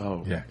hope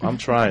so. Yeah. I'm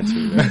trying to.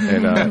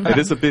 And it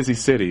is a busy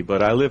city,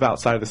 but I live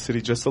outside of the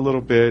city just a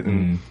little bit.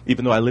 And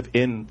even though I live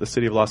in the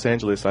city of Los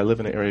Angeles, I live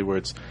in an area where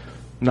it's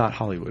not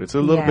Hollywood. It's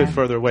a little bit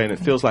further away, and it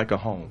feels like a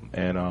home.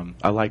 And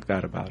I like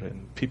that about it.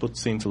 And people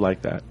seem to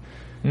like that.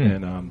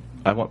 And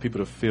I want people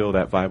to feel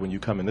that vibe when you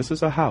come in. This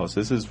is a house.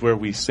 This is where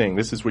we sing.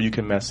 This is where you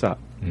can mess up.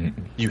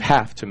 You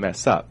have to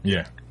mess up.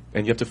 Yeah.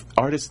 And you have to.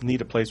 Artists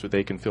need a place where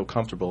they can feel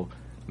comfortable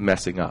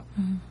messing up,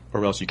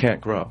 or else you can't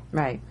grow.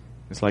 Right.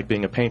 It's like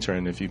being a painter,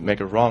 and if you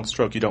make a wrong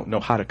stroke, you don't know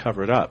how to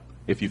cover it up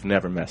if you've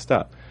never messed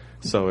up.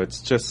 So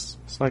it's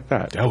like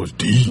that. That was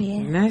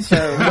deep. That's so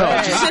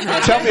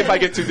Tell me if I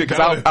get too deep, because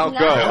I'll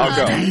go. I'll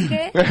go. You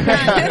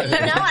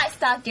know I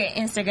stalked your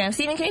Instagram.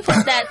 Steven, can you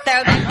post that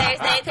Throwback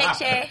Thursday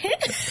picture?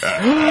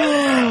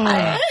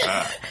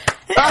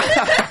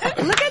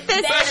 Look at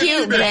this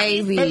cute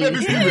baby.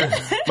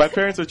 My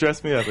parents would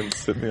dress me up and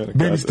sit me on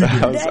the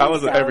couch. I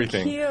was so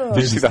everything. cute.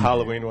 Did you see the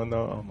Halloween one,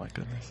 though? Oh, my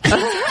goodness. Can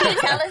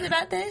you tell us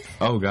about this?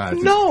 Oh, God.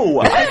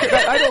 No,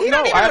 I don't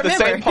know. even I have the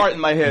remember. same part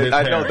in my head.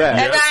 I know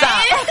that.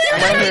 My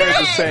hair is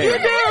the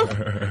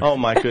same. Oh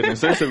my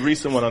goodness! There's a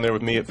recent one on there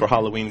with me for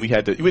Halloween. We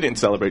didn't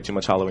celebrate too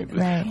much Halloween.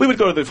 Right. We would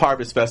go to the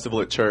Harvest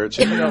Festival at church.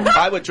 And,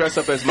 I would dress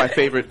up as my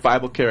favorite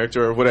Bible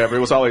character or whatever. It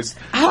was always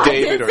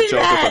David or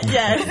Joseph.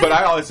 Yes. But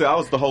I always said I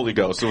was the Holy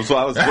Ghost. So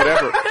I was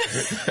whatever.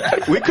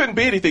 We couldn't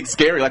be anything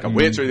scary like a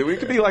witch, or we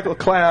could be like a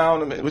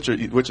clown, which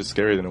is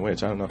scarier than a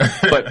witch. I don't know.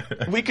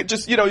 But we could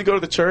just you go to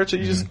the church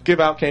and you just give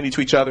out candy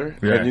to each other,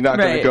 and you're not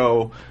going to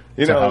go.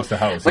 House to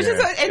house. Which is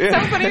it's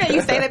so funny that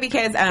you say that,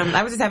 because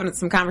I was just having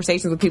some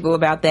conversations with people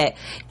about that,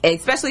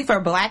 especially for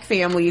black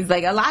families.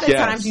 Like, a lot of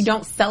times you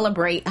don't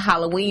celebrate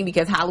Halloween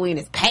because Halloween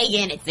is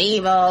pagan, it's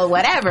evil,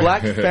 whatever.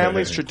 Black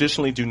families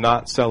traditionally do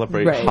not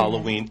celebrate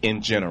Halloween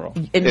in general.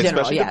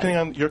 Especially depending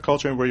on your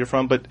culture and where you're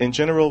from, but in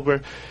general,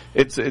 where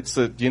it's a,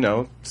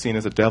 seen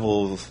as a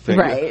devil's thing.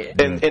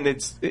 Right. And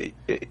it's...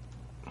 it's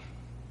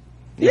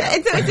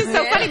just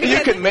so funny because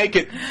you can make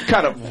it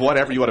kind of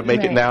whatever you want to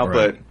make it now,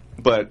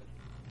 but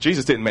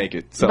Jesus didn't make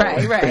it, so right.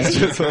 it's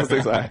just one of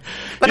those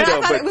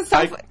things.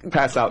 I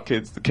pass out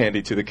the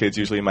candy to the kids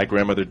usually. My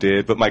grandmother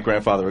did, but my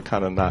grandfather would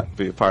kind of not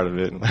be a part of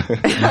it.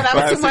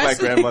 My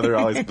grandmother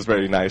always was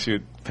very nice. She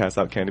would pass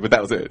out candy, but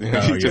that was it.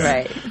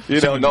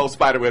 No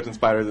spider webs and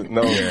spiders,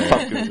 no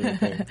pumpkins or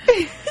anything.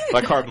 I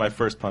carved my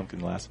first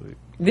pumpkin last week.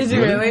 Did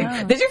you really?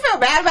 Oh. Did you feel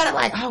bad about it?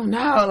 Like, oh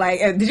no! Like,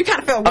 did you kind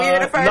of feel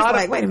weird at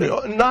first? Wait a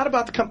minute. Not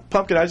about the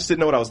pumpkin. I just didn't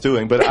know what I was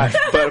doing. But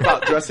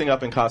about dressing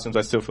up in costumes,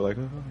 I still feel like.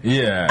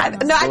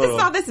 I just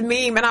saw this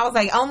meme, and I was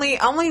like, only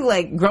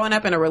like growing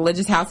up in a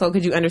religious household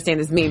could you understand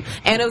this meme.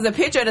 And it was a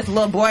picture of this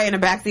little boy in the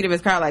backseat of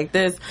his car like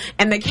this,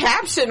 and the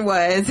caption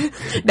was,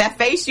 "That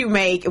face you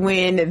make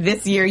when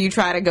this year you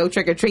try to go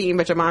trick or treating,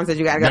 but your mom said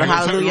you got to go to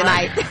Hallelujah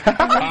night."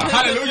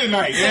 Hallelujah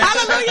night. Yeah.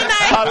 Hallelujah night.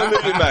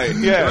 Hallelujah night.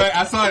 Yeah. Right,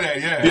 I saw that.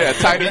 Yeah. Yeah.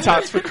 Tiny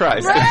tots for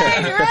Christ.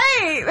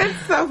 Right.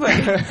 That's so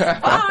funny.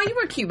 Oh, you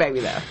were cute, baby,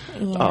 though.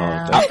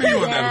 Yeah. I feel you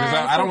on that,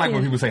 because I don't like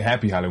when people say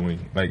Happy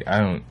Halloween. Like,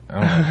 I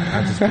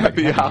just feel like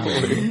Happy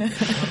Halloween.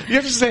 You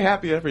have to say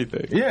happy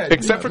everything. Yeah.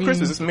 Except for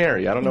Christmas. It's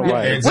Mary. I don't know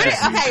why. Okay, so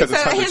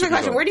here's the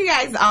question. What are you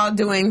guys all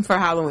doing for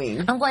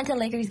Halloween? I'm going to a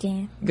Lakers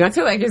game. Going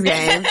to a Lakers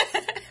game.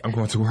 I'm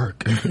going to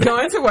work.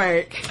 Going to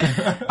work.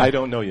 I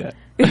don't know yet.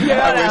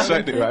 I wish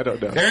I knew. I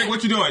don't know. Eric,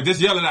 what you doing?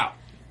 Just yell it out.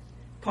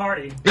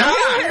 Party.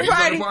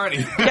 Party.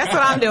 Guess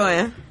what I'm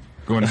doing?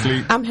 Going to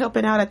sleep? I'm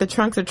helping out at the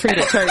Trunks or Treat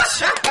at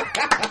church.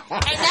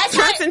 And that's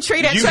Trunks and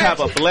Treat at church. You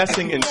have a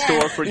blessing in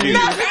store for you. No,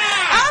 I was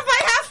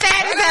like, how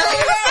sad is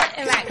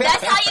that?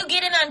 That's how you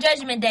get in on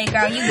Judgment Day,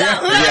 girl. You go.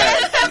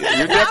 Yeah,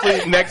 you're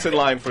definitely next in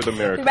line for the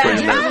miracle. Right.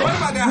 Praise What miracle.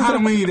 about that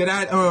Halloween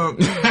that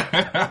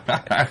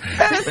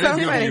That's so Let's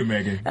go funny. to you,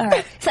 Megan. All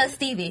right. So,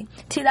 Stevie,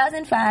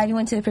 2005, you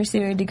went to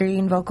pursue a degree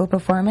in vocal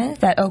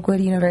performance at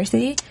Oakwood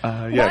University.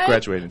 Yeah,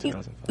 graduated in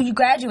 2005. You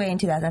graduated in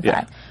 2005.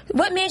 Yeah.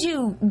 What made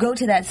you go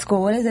to that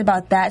school? What is it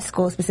about that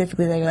school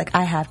specifically that you're like,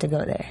 I have to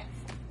go there?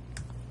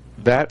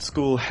 That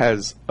school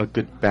has a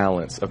good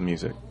balance of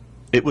music.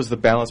 It was the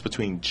balance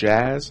between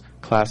jazz,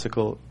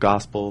 classical,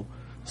 gospel,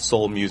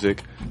 soul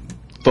music.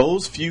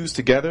 Those fused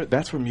together,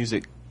 that's where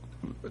music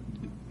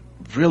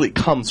really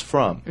comes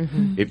from.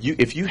 Mm-hmm.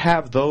 If you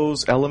have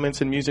those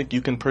elements in music,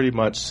 you can pretty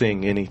much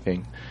sing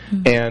anything.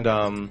 Mm-hmm.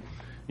 And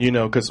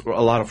because a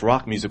lot of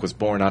rock music was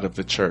born out of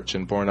the church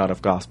and born out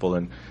of gospel,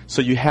 and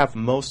so you have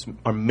most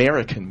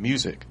American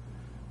music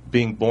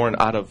being born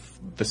out of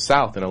the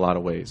South in a lot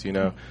of ways,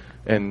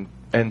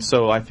 and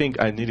so I think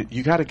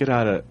you got to get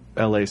out of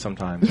LA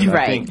sometimes. And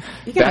right. I think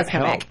you can that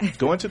come helped. back.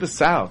 Going to the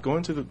South,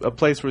 going to a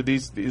place where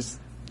these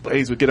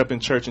ladies would get up in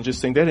church and just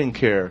sing. They didn't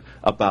care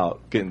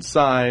about getting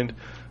signed,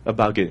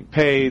 about getting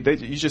paid.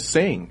 You just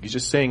sing. You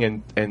just sing,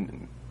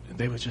 and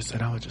they would just,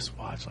 and I would just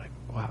watch like,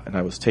 wow. And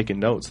I was taking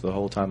notes the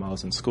whole time I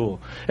was in school.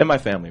 And my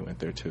family went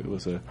there too. It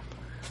was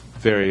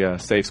very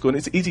safe school, and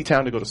it's an easy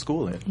town to go to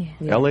school in.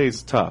 Yeah. LA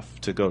is tough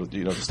to go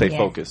to, to stay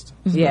focused.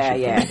 Yeah.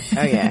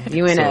 Oh yeah.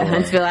 You in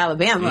Huntsville,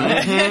 Alabama?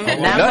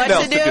 Not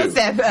much to do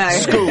except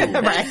school.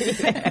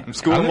 Right.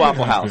 School and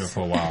Waffle House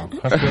for a while.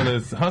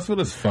 Huntsville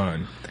is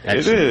fun. Actually.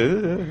 It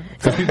is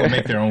because people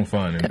make their own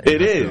fun.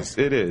 It is.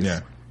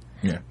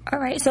 Yeah. All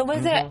right. So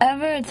was there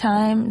ever a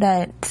time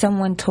that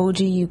someone told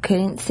you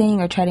couldn't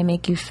sing or try to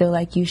make you feel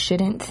like you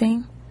shouldn't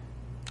sing?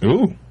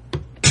 Ooh.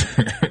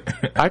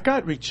 I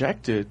got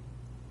rejected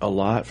a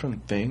lot from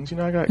things.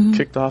 I got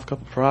kicked off a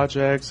couple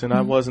projects, and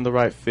I wasn't the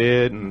right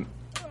fit. And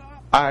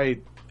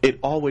it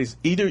always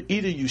either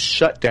you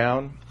shut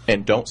down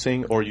and don't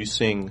sing, or you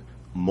sing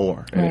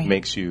more, and it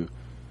makes you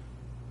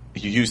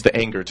use the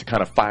anger to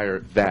kind of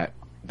fire that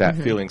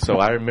feeling. So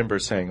I remember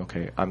saying,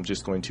 okay, I'm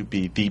just going to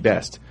be the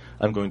best.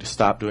 I'm going to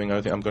stop doing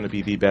other things. I'm going to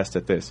be the best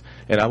at this.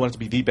 And I wanted to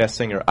be the best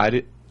singer.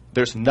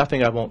 There's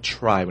nothing I won't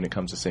try when it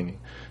comes to singing.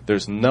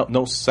 There's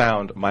no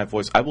sound, my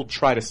voice. I will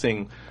try to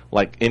sing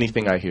like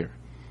anything I hear.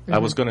 I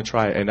was going to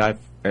try it,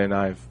 and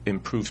I've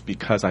improved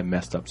because I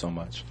messed up so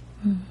much.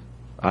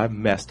 I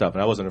messed up,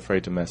 and I wasn't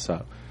afraid to mess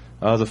up.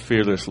 I was a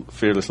fearless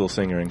little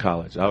singer in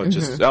college. I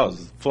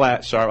was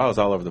flat, sharp. I was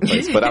all over the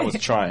place, but I was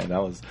trying. I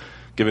was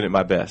giving it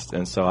my best,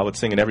 and so I would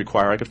sing in every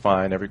choir I could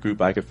find, every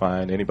group I could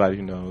find. Anybody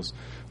who knows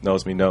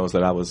me knows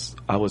that I was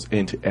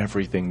into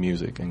everything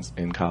music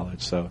in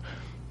college. So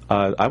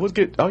I would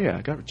get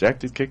I got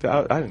rejected, kicked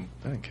out. I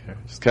didn't care.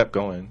 Just kept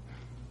going.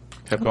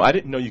 I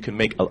didn't know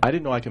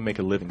I could make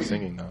a living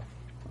singing though.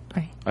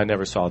 Right. I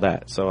never saw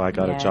that, so I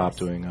got a job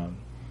doing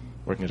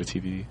working at a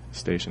TV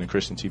station, a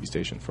Christian TV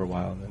station, for a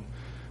while, and then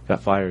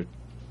got fired.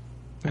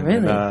 And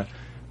really? Then,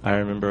 I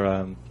remember,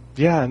 and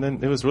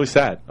then it was really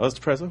sad. I was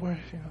depressed. It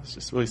was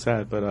just really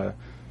sad, but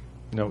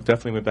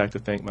definitely went back to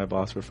thank my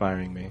boss for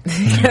firing me.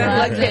 Look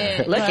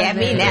at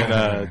me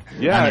now. And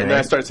then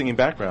I started singing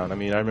background. I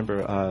mean, I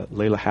remember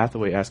Layla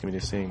Hathaway asking me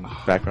to sing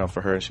background for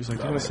her, and she was like,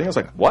 "Do you want to sing?" I was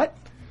like, "What?"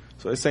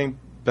 So I sang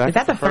back. Is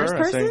that for the first her.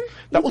 person?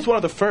 That was one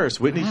of the first.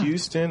 Whitney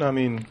Houston. I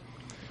mean,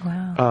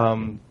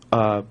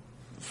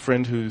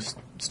 friend who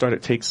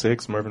started Take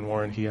Six, Mervyn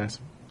Warren. He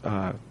asked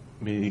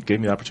he gave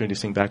me the opportunity to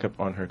sing backup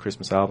on her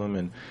Christmas album,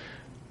 and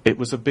it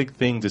was a big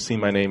thing to see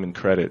my name in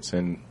credits,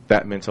 and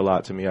that meant a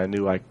lot to me. I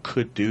knew I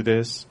could do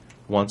this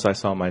once I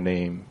saw my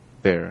name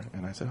there,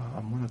 and I said,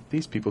 I'm one of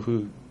these people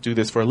who do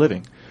this for a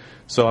living.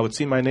 So I would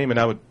see my name,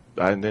 and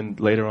then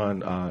later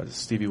on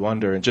Stevie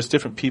Wonder, and just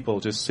different people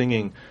just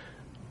singing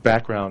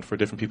background for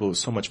different people. It was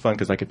so much fun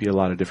because I could be a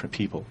lot of different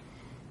people,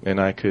 and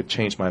I could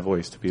change my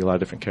voice to be a lot of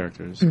different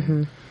characters.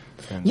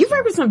 You've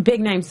worked with some big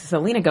names: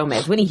 Selena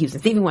Gomez, Whitney Houston,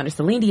 Stevie Wonder,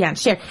 Celine Dion,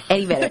 Cher,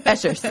 Eddie Vedder,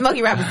 Usher,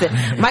 Smokey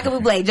Robinson,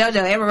 Michael Bublé, JoJo,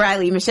 Amber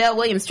Riley, Michelle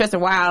Williams, Tristan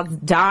Wilds,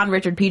 Don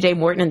Richard, PJ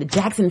Morton, and the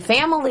Jackson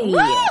family.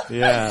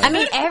 Yeah, I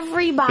mean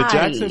everybody. The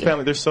Jackson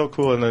family, they're so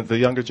cool, and the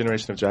younger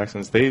generation of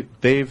Jacksons, they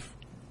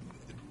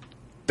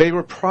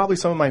were probably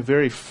some of my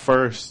very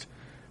first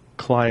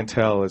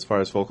clientele as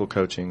far as vocal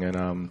coaching,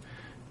 and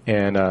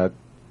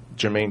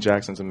Jermaine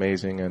Jackson's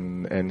amazing,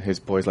 and his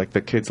boys, like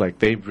the kids, like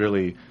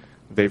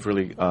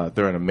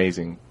they're an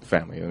amazing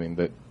family. I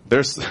mean,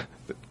 there's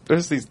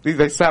these,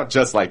 they sound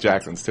just like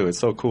Jacksons too. It's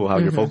so cool how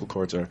your vocal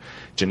cords are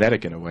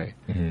genetic in a way,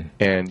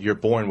 and you're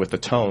born with the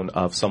tone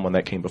of someone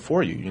that came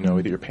before you.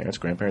 Either your parents,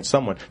 grandparents,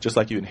 someone. Just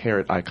like you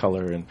inherit eye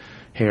color and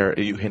hair,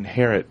 you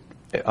inherit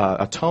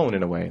a tone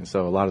in a way. And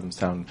so a lot of them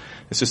sound.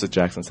 It's just a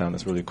Jackson sound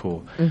that's really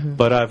cool.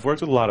 But I've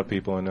worked with a lot of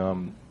people,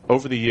 and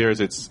over the years,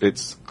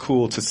 it's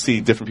cool to see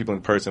different people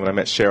in person. When I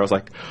met Cher, I was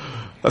like,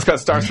 I was kind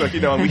of starstruck,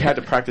 and we had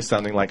to practice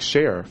sounding like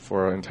Cher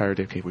for an entire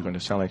day. Okay, we're going to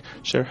sound like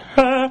Cher,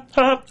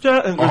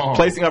 and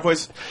replacing our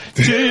voice.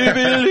 Do you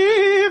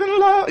believe in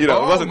love? It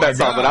wasn't that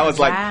song, but I was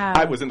like,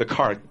 I was in the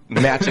car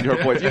matching her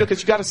voice,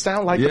 because you got to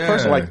sound like the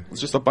person, like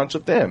it's just a bunch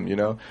of them,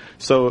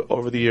 So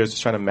over the years,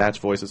 just trying to match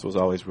voices was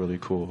always really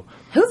cool.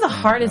 Who's the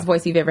hardest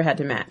voice you've ever had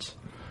to match?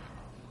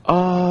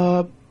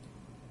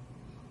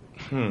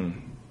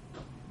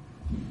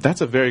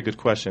 That's a very good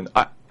question.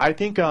 I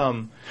think,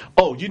 the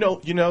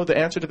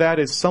answer to that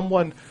is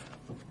someone,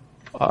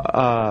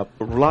 a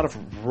lot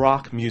of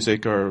rock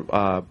music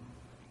or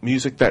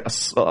music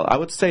that, I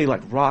would say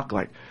like rock,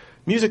 like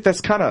music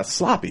that's kind of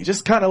sloppy,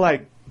 just kind of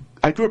like,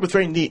 I grew up with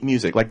very neat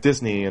music, like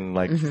Disney and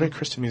like very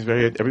Christian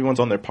music, everyone's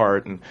on their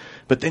part,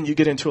 but then you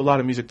get into a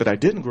lot of music that I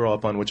didn't grow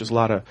up on, which is a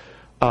lot of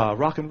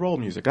rock and roll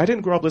music. I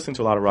didn't grow up listening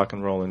to a lot of rock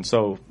and roll, and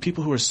so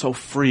people who are so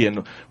free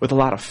and with a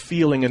lot of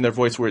feeling in their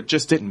voice where it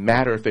just didn't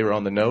matter if they were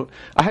on the note,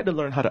 I had to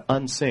learn how to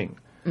unsing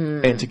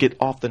and to get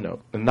off the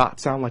note and not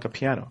sound like a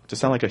piano, to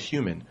sound like a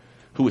human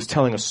who was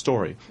telling a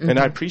story. And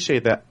I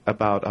appreciate that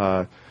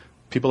about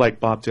people like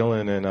Bob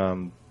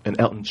Dylan and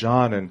Elton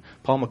John and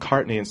Paul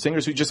McCartney and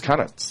singers who just kind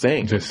of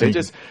sing.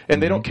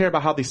 They don't care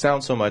about how they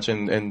sound so much,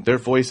 and their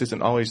voice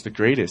isn't always the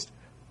greatest.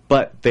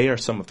 But they are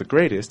some of the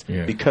greatest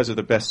because they're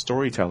the best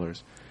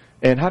storytellers.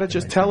 And how to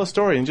just tell a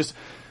story and just,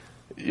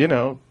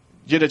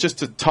 just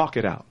to talk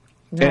it out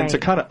and to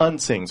kind of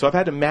unsing. So I've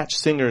had to match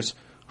singers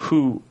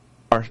who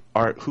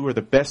who are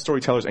the best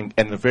storytellers and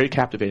they're very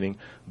captivating,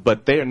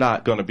 but they are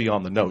not going to be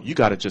on the note. You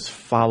got to just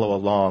follow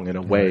along in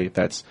a way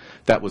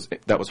that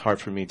was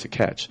hard for me to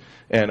catch.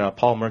 And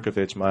Paul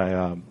Merkovich,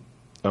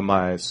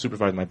 my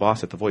supervisor, my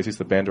boss at The Voice, he's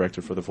the band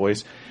director for The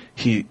Voice.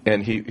 He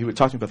would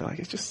talk to me about that,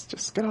 like,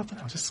 just get off the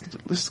note,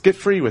 just get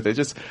free with it.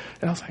 And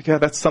I was like, yeah,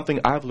 that's something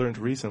I've learned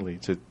recently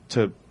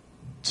to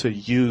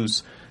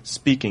use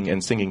speaking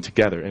and singing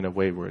together in a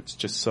way where it's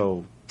just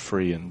so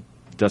free and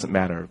doesn't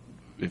matter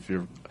if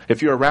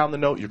you're around the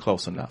note, you're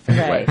close enough.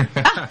 Right.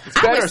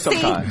 It's better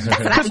sometimes.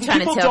 That's what I'm trying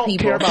to tell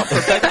people. Care about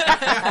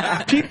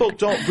perfection. People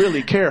don't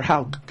really care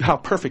how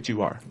perfect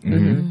you are.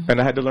 Mm-hmm.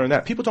 And I had to learn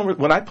that. People don't.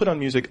 When I put on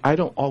music, I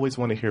don't always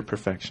want to hear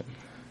perfection.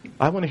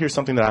 I want to hear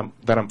something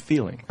that I'm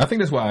feeling. I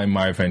think that's why I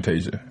admire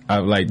Fantasia. I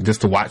like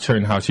just to watch her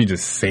and how she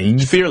just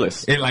sings.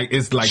 Fearless.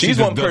 It's like she's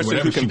one person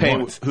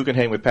who can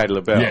hang with Patti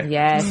LaBelle. Yeah.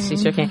 Yes, she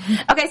sure can.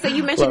 Okay, so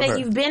you mentioned that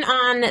you've been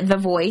on The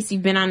Voice.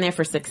 You've been on there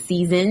for 6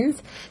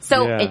 seasons.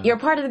 So you're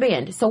part of the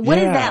band. So what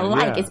is that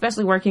like,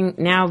 especially working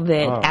now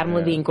that Adam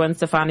Levine, Gwen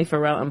Stefani,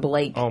 Pharrell, and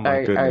Blake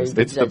are goodness.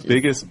 It's judges. The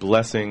biggest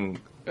blessing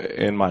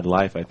in my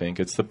life, I think.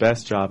 It's the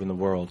best job in the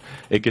world.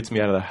 It gets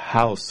me out of the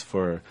house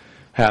for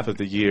half of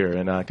the year,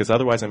 and because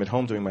otherwise I'm at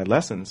home doing my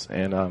lessons,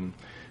 and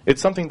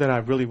it's something that I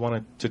really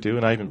wanted to do,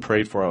 and I even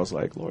prayed for. I was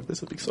like, Lord, this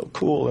would be so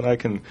cool, and I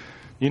can,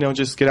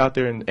 just get out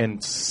there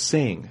and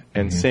sing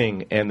and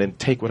sing, and then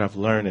take what I've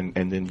learned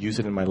and then use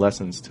it in my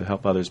lessons to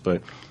help others.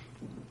 But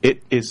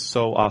it is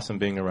so awesome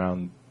being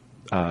around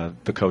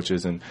the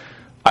coaches, and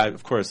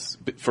of course,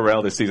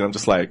 Pharrell this season, I'm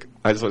just like,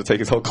 I just want to take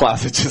his whole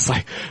closet, just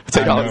like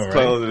take all his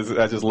clothes. Right?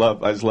 I just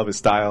love his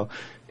style.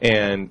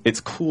 And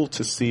it's cool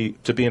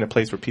to be in a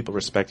place where people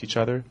respect each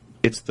other.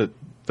 It's the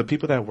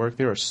people that work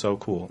there are so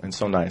cool and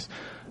so nice.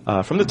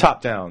 From the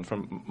top down,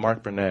 from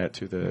Mark Burnett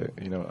to the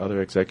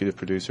other executive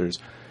producers,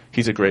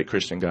 he's a great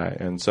Christian guy.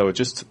 And so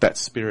just that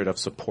spirit of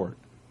support.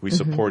 We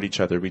support each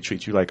other. We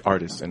treat you like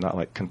artists and not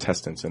like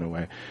contestants in a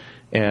way.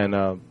 And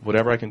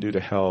whatever I can do to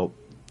help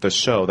the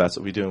show, that's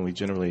what we do. And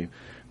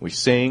we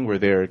sing, we're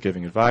there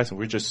giving advice, and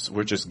we're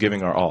just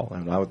giving our all.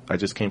 And I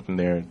just came from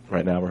there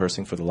right now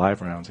rehearsing for the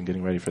live rounds and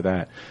getting ready for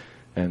that.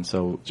 And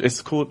so it's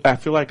cool. I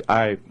feel like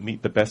I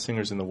meet the best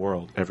singers in the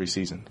world every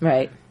season.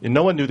 Right. And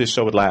no one knew this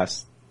show would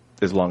last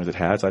as long as it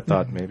has. I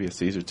thought maybe a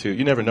season or two.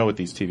 You never know with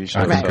these TV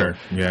shows. I concur.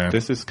 Yeah.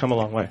 This has come a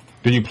long way.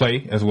 Do you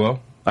play as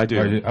well? I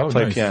do.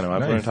 Play nice. Piano.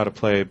 I've learned how to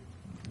play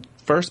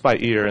first by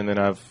ear, and then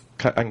I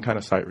can kind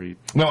of sight read.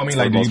 No, I mean,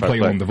 like, do you play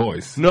on The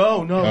Voice?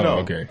 No.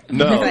 Okay.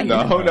 No.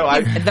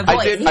 I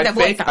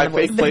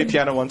fake played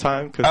piano one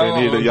time because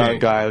they needed a young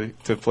guy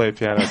to play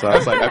piano. So I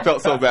was like, I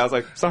felt so bad. I was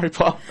like, sorry,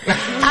 Paul.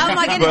 Oh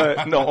my goodness.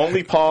 But no,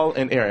 only Paul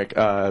and Eric,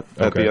 the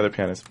other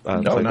pianist.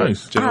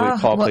 Nice. Generally,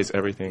 Paul plays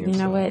everything. You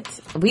know what?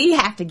 We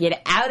have to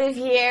get out of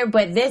here.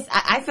 But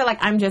I feel like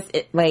I'm just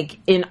like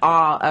in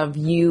awe of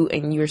you,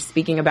 and you're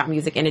speaking about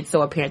music, and it's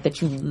so apparent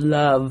that you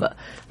love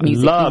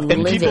music.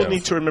 And people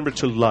need to remember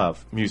to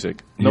love music.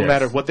 No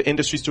matter what the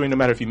industry's doing, no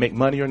matter if you make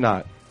money or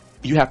not,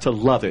 you have to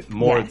love it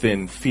more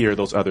than fear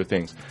those other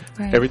things.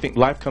 Right. Everything,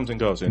 life comes and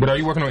goes. But are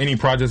you working on any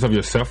projects of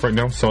yourself right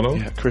now, solo?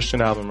 Yeah,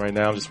 Christian album right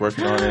now. I'm just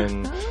working on it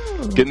and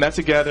getting that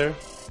together.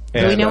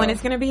 Do we know when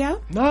it's going to be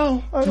out?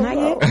 No, I don't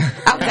know.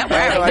 Oh, don't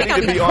worry. We're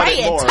going to be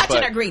praying, touch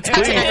and agree.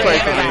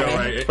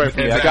 Pray for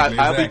me.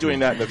 I'll be doing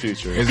that in the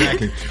future.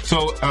 Exactly.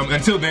 So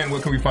until then, where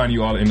can we find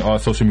you all in all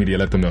social media?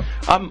 Let them know.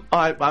 I'm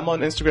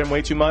on Instagram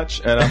way too much,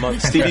 and I'm on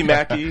Stevie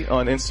Mackey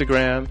on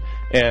Instagram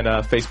and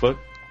Facebook,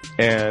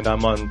 and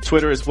I'm on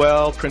Twitter as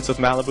well, Prince of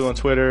Malibu on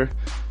Twitter,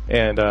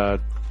 and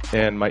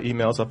my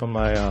email's up on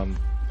my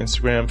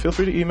Instagram. Feel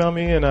free to email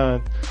me and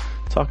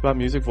talk about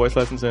music, voice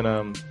lessons,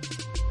 and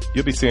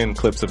you'll be seeing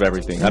clips of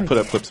everything. I put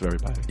up clips of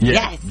everybody.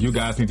 Yeah. Yes. You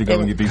guys need to go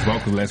and get these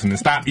vocal lessons. And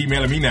stop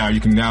emailing me now.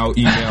 You can now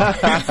email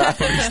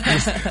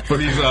for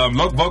these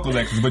vocal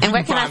lessons. But you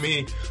can find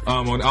me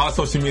on all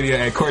social media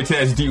at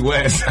Cortez G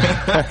West.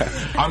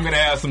 I'm going to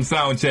have some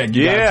sound check.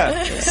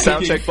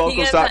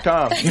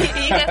 Soundcheckvocals.com.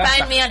 You can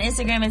find me on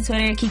Instagram and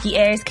Twitter, Kiki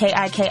Ayers,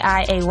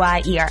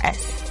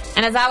 KIKIAYERS.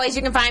 And as always,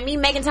 you can find me,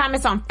 Megan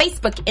Thomas, on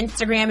Facebook,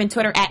 Instagram, and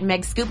Twitter at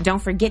Meg Scoop. Don't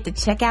forget to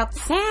check out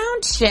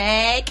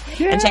Soundcheck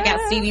and check out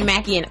Stevie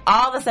Mackey and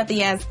all the stuff that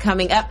he has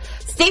coming up.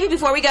 Stevie,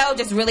 before we go,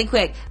 just really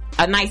quick,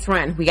 a nice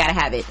run. We gotta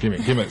have it. Give me.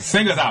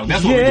 Sing us out.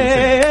 That's what we do.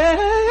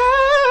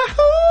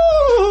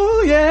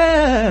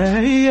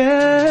 Yes!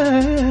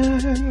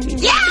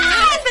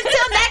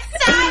 Until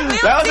next time,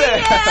 we'll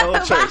that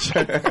was it. Church.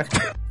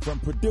 From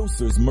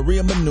producers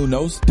Maria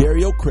Menounos,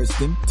 Dario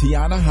Kristen,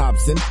 Tiana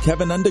Hobson,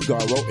 Kevin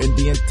Undergaro, and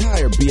the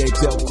entire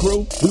BHL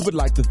crew, we would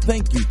like to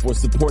thank you for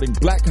supporting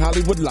Black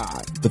Hollywood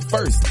Live, the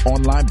first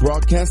online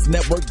broadcast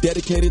network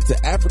dedicated to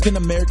African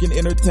American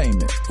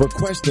entertainment. For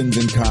questions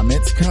and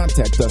comments,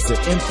 contact us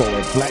at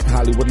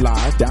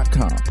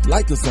info@blackhollywoodlive.com.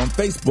 Like us on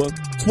Facebook,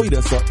 tweet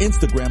us, or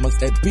Instagram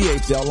us at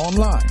BHL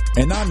Online.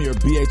 And I'm your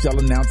BHL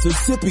announcer,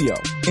 Scipio.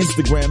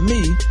 Instagram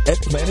me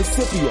at Planet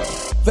Scipio.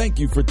 Thank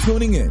you for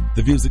tuning in.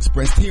 The views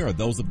expressed here are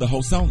those of the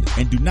hosts only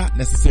and do not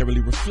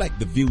necessarily reflect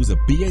the views of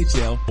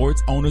BHL or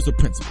its owners or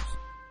principals.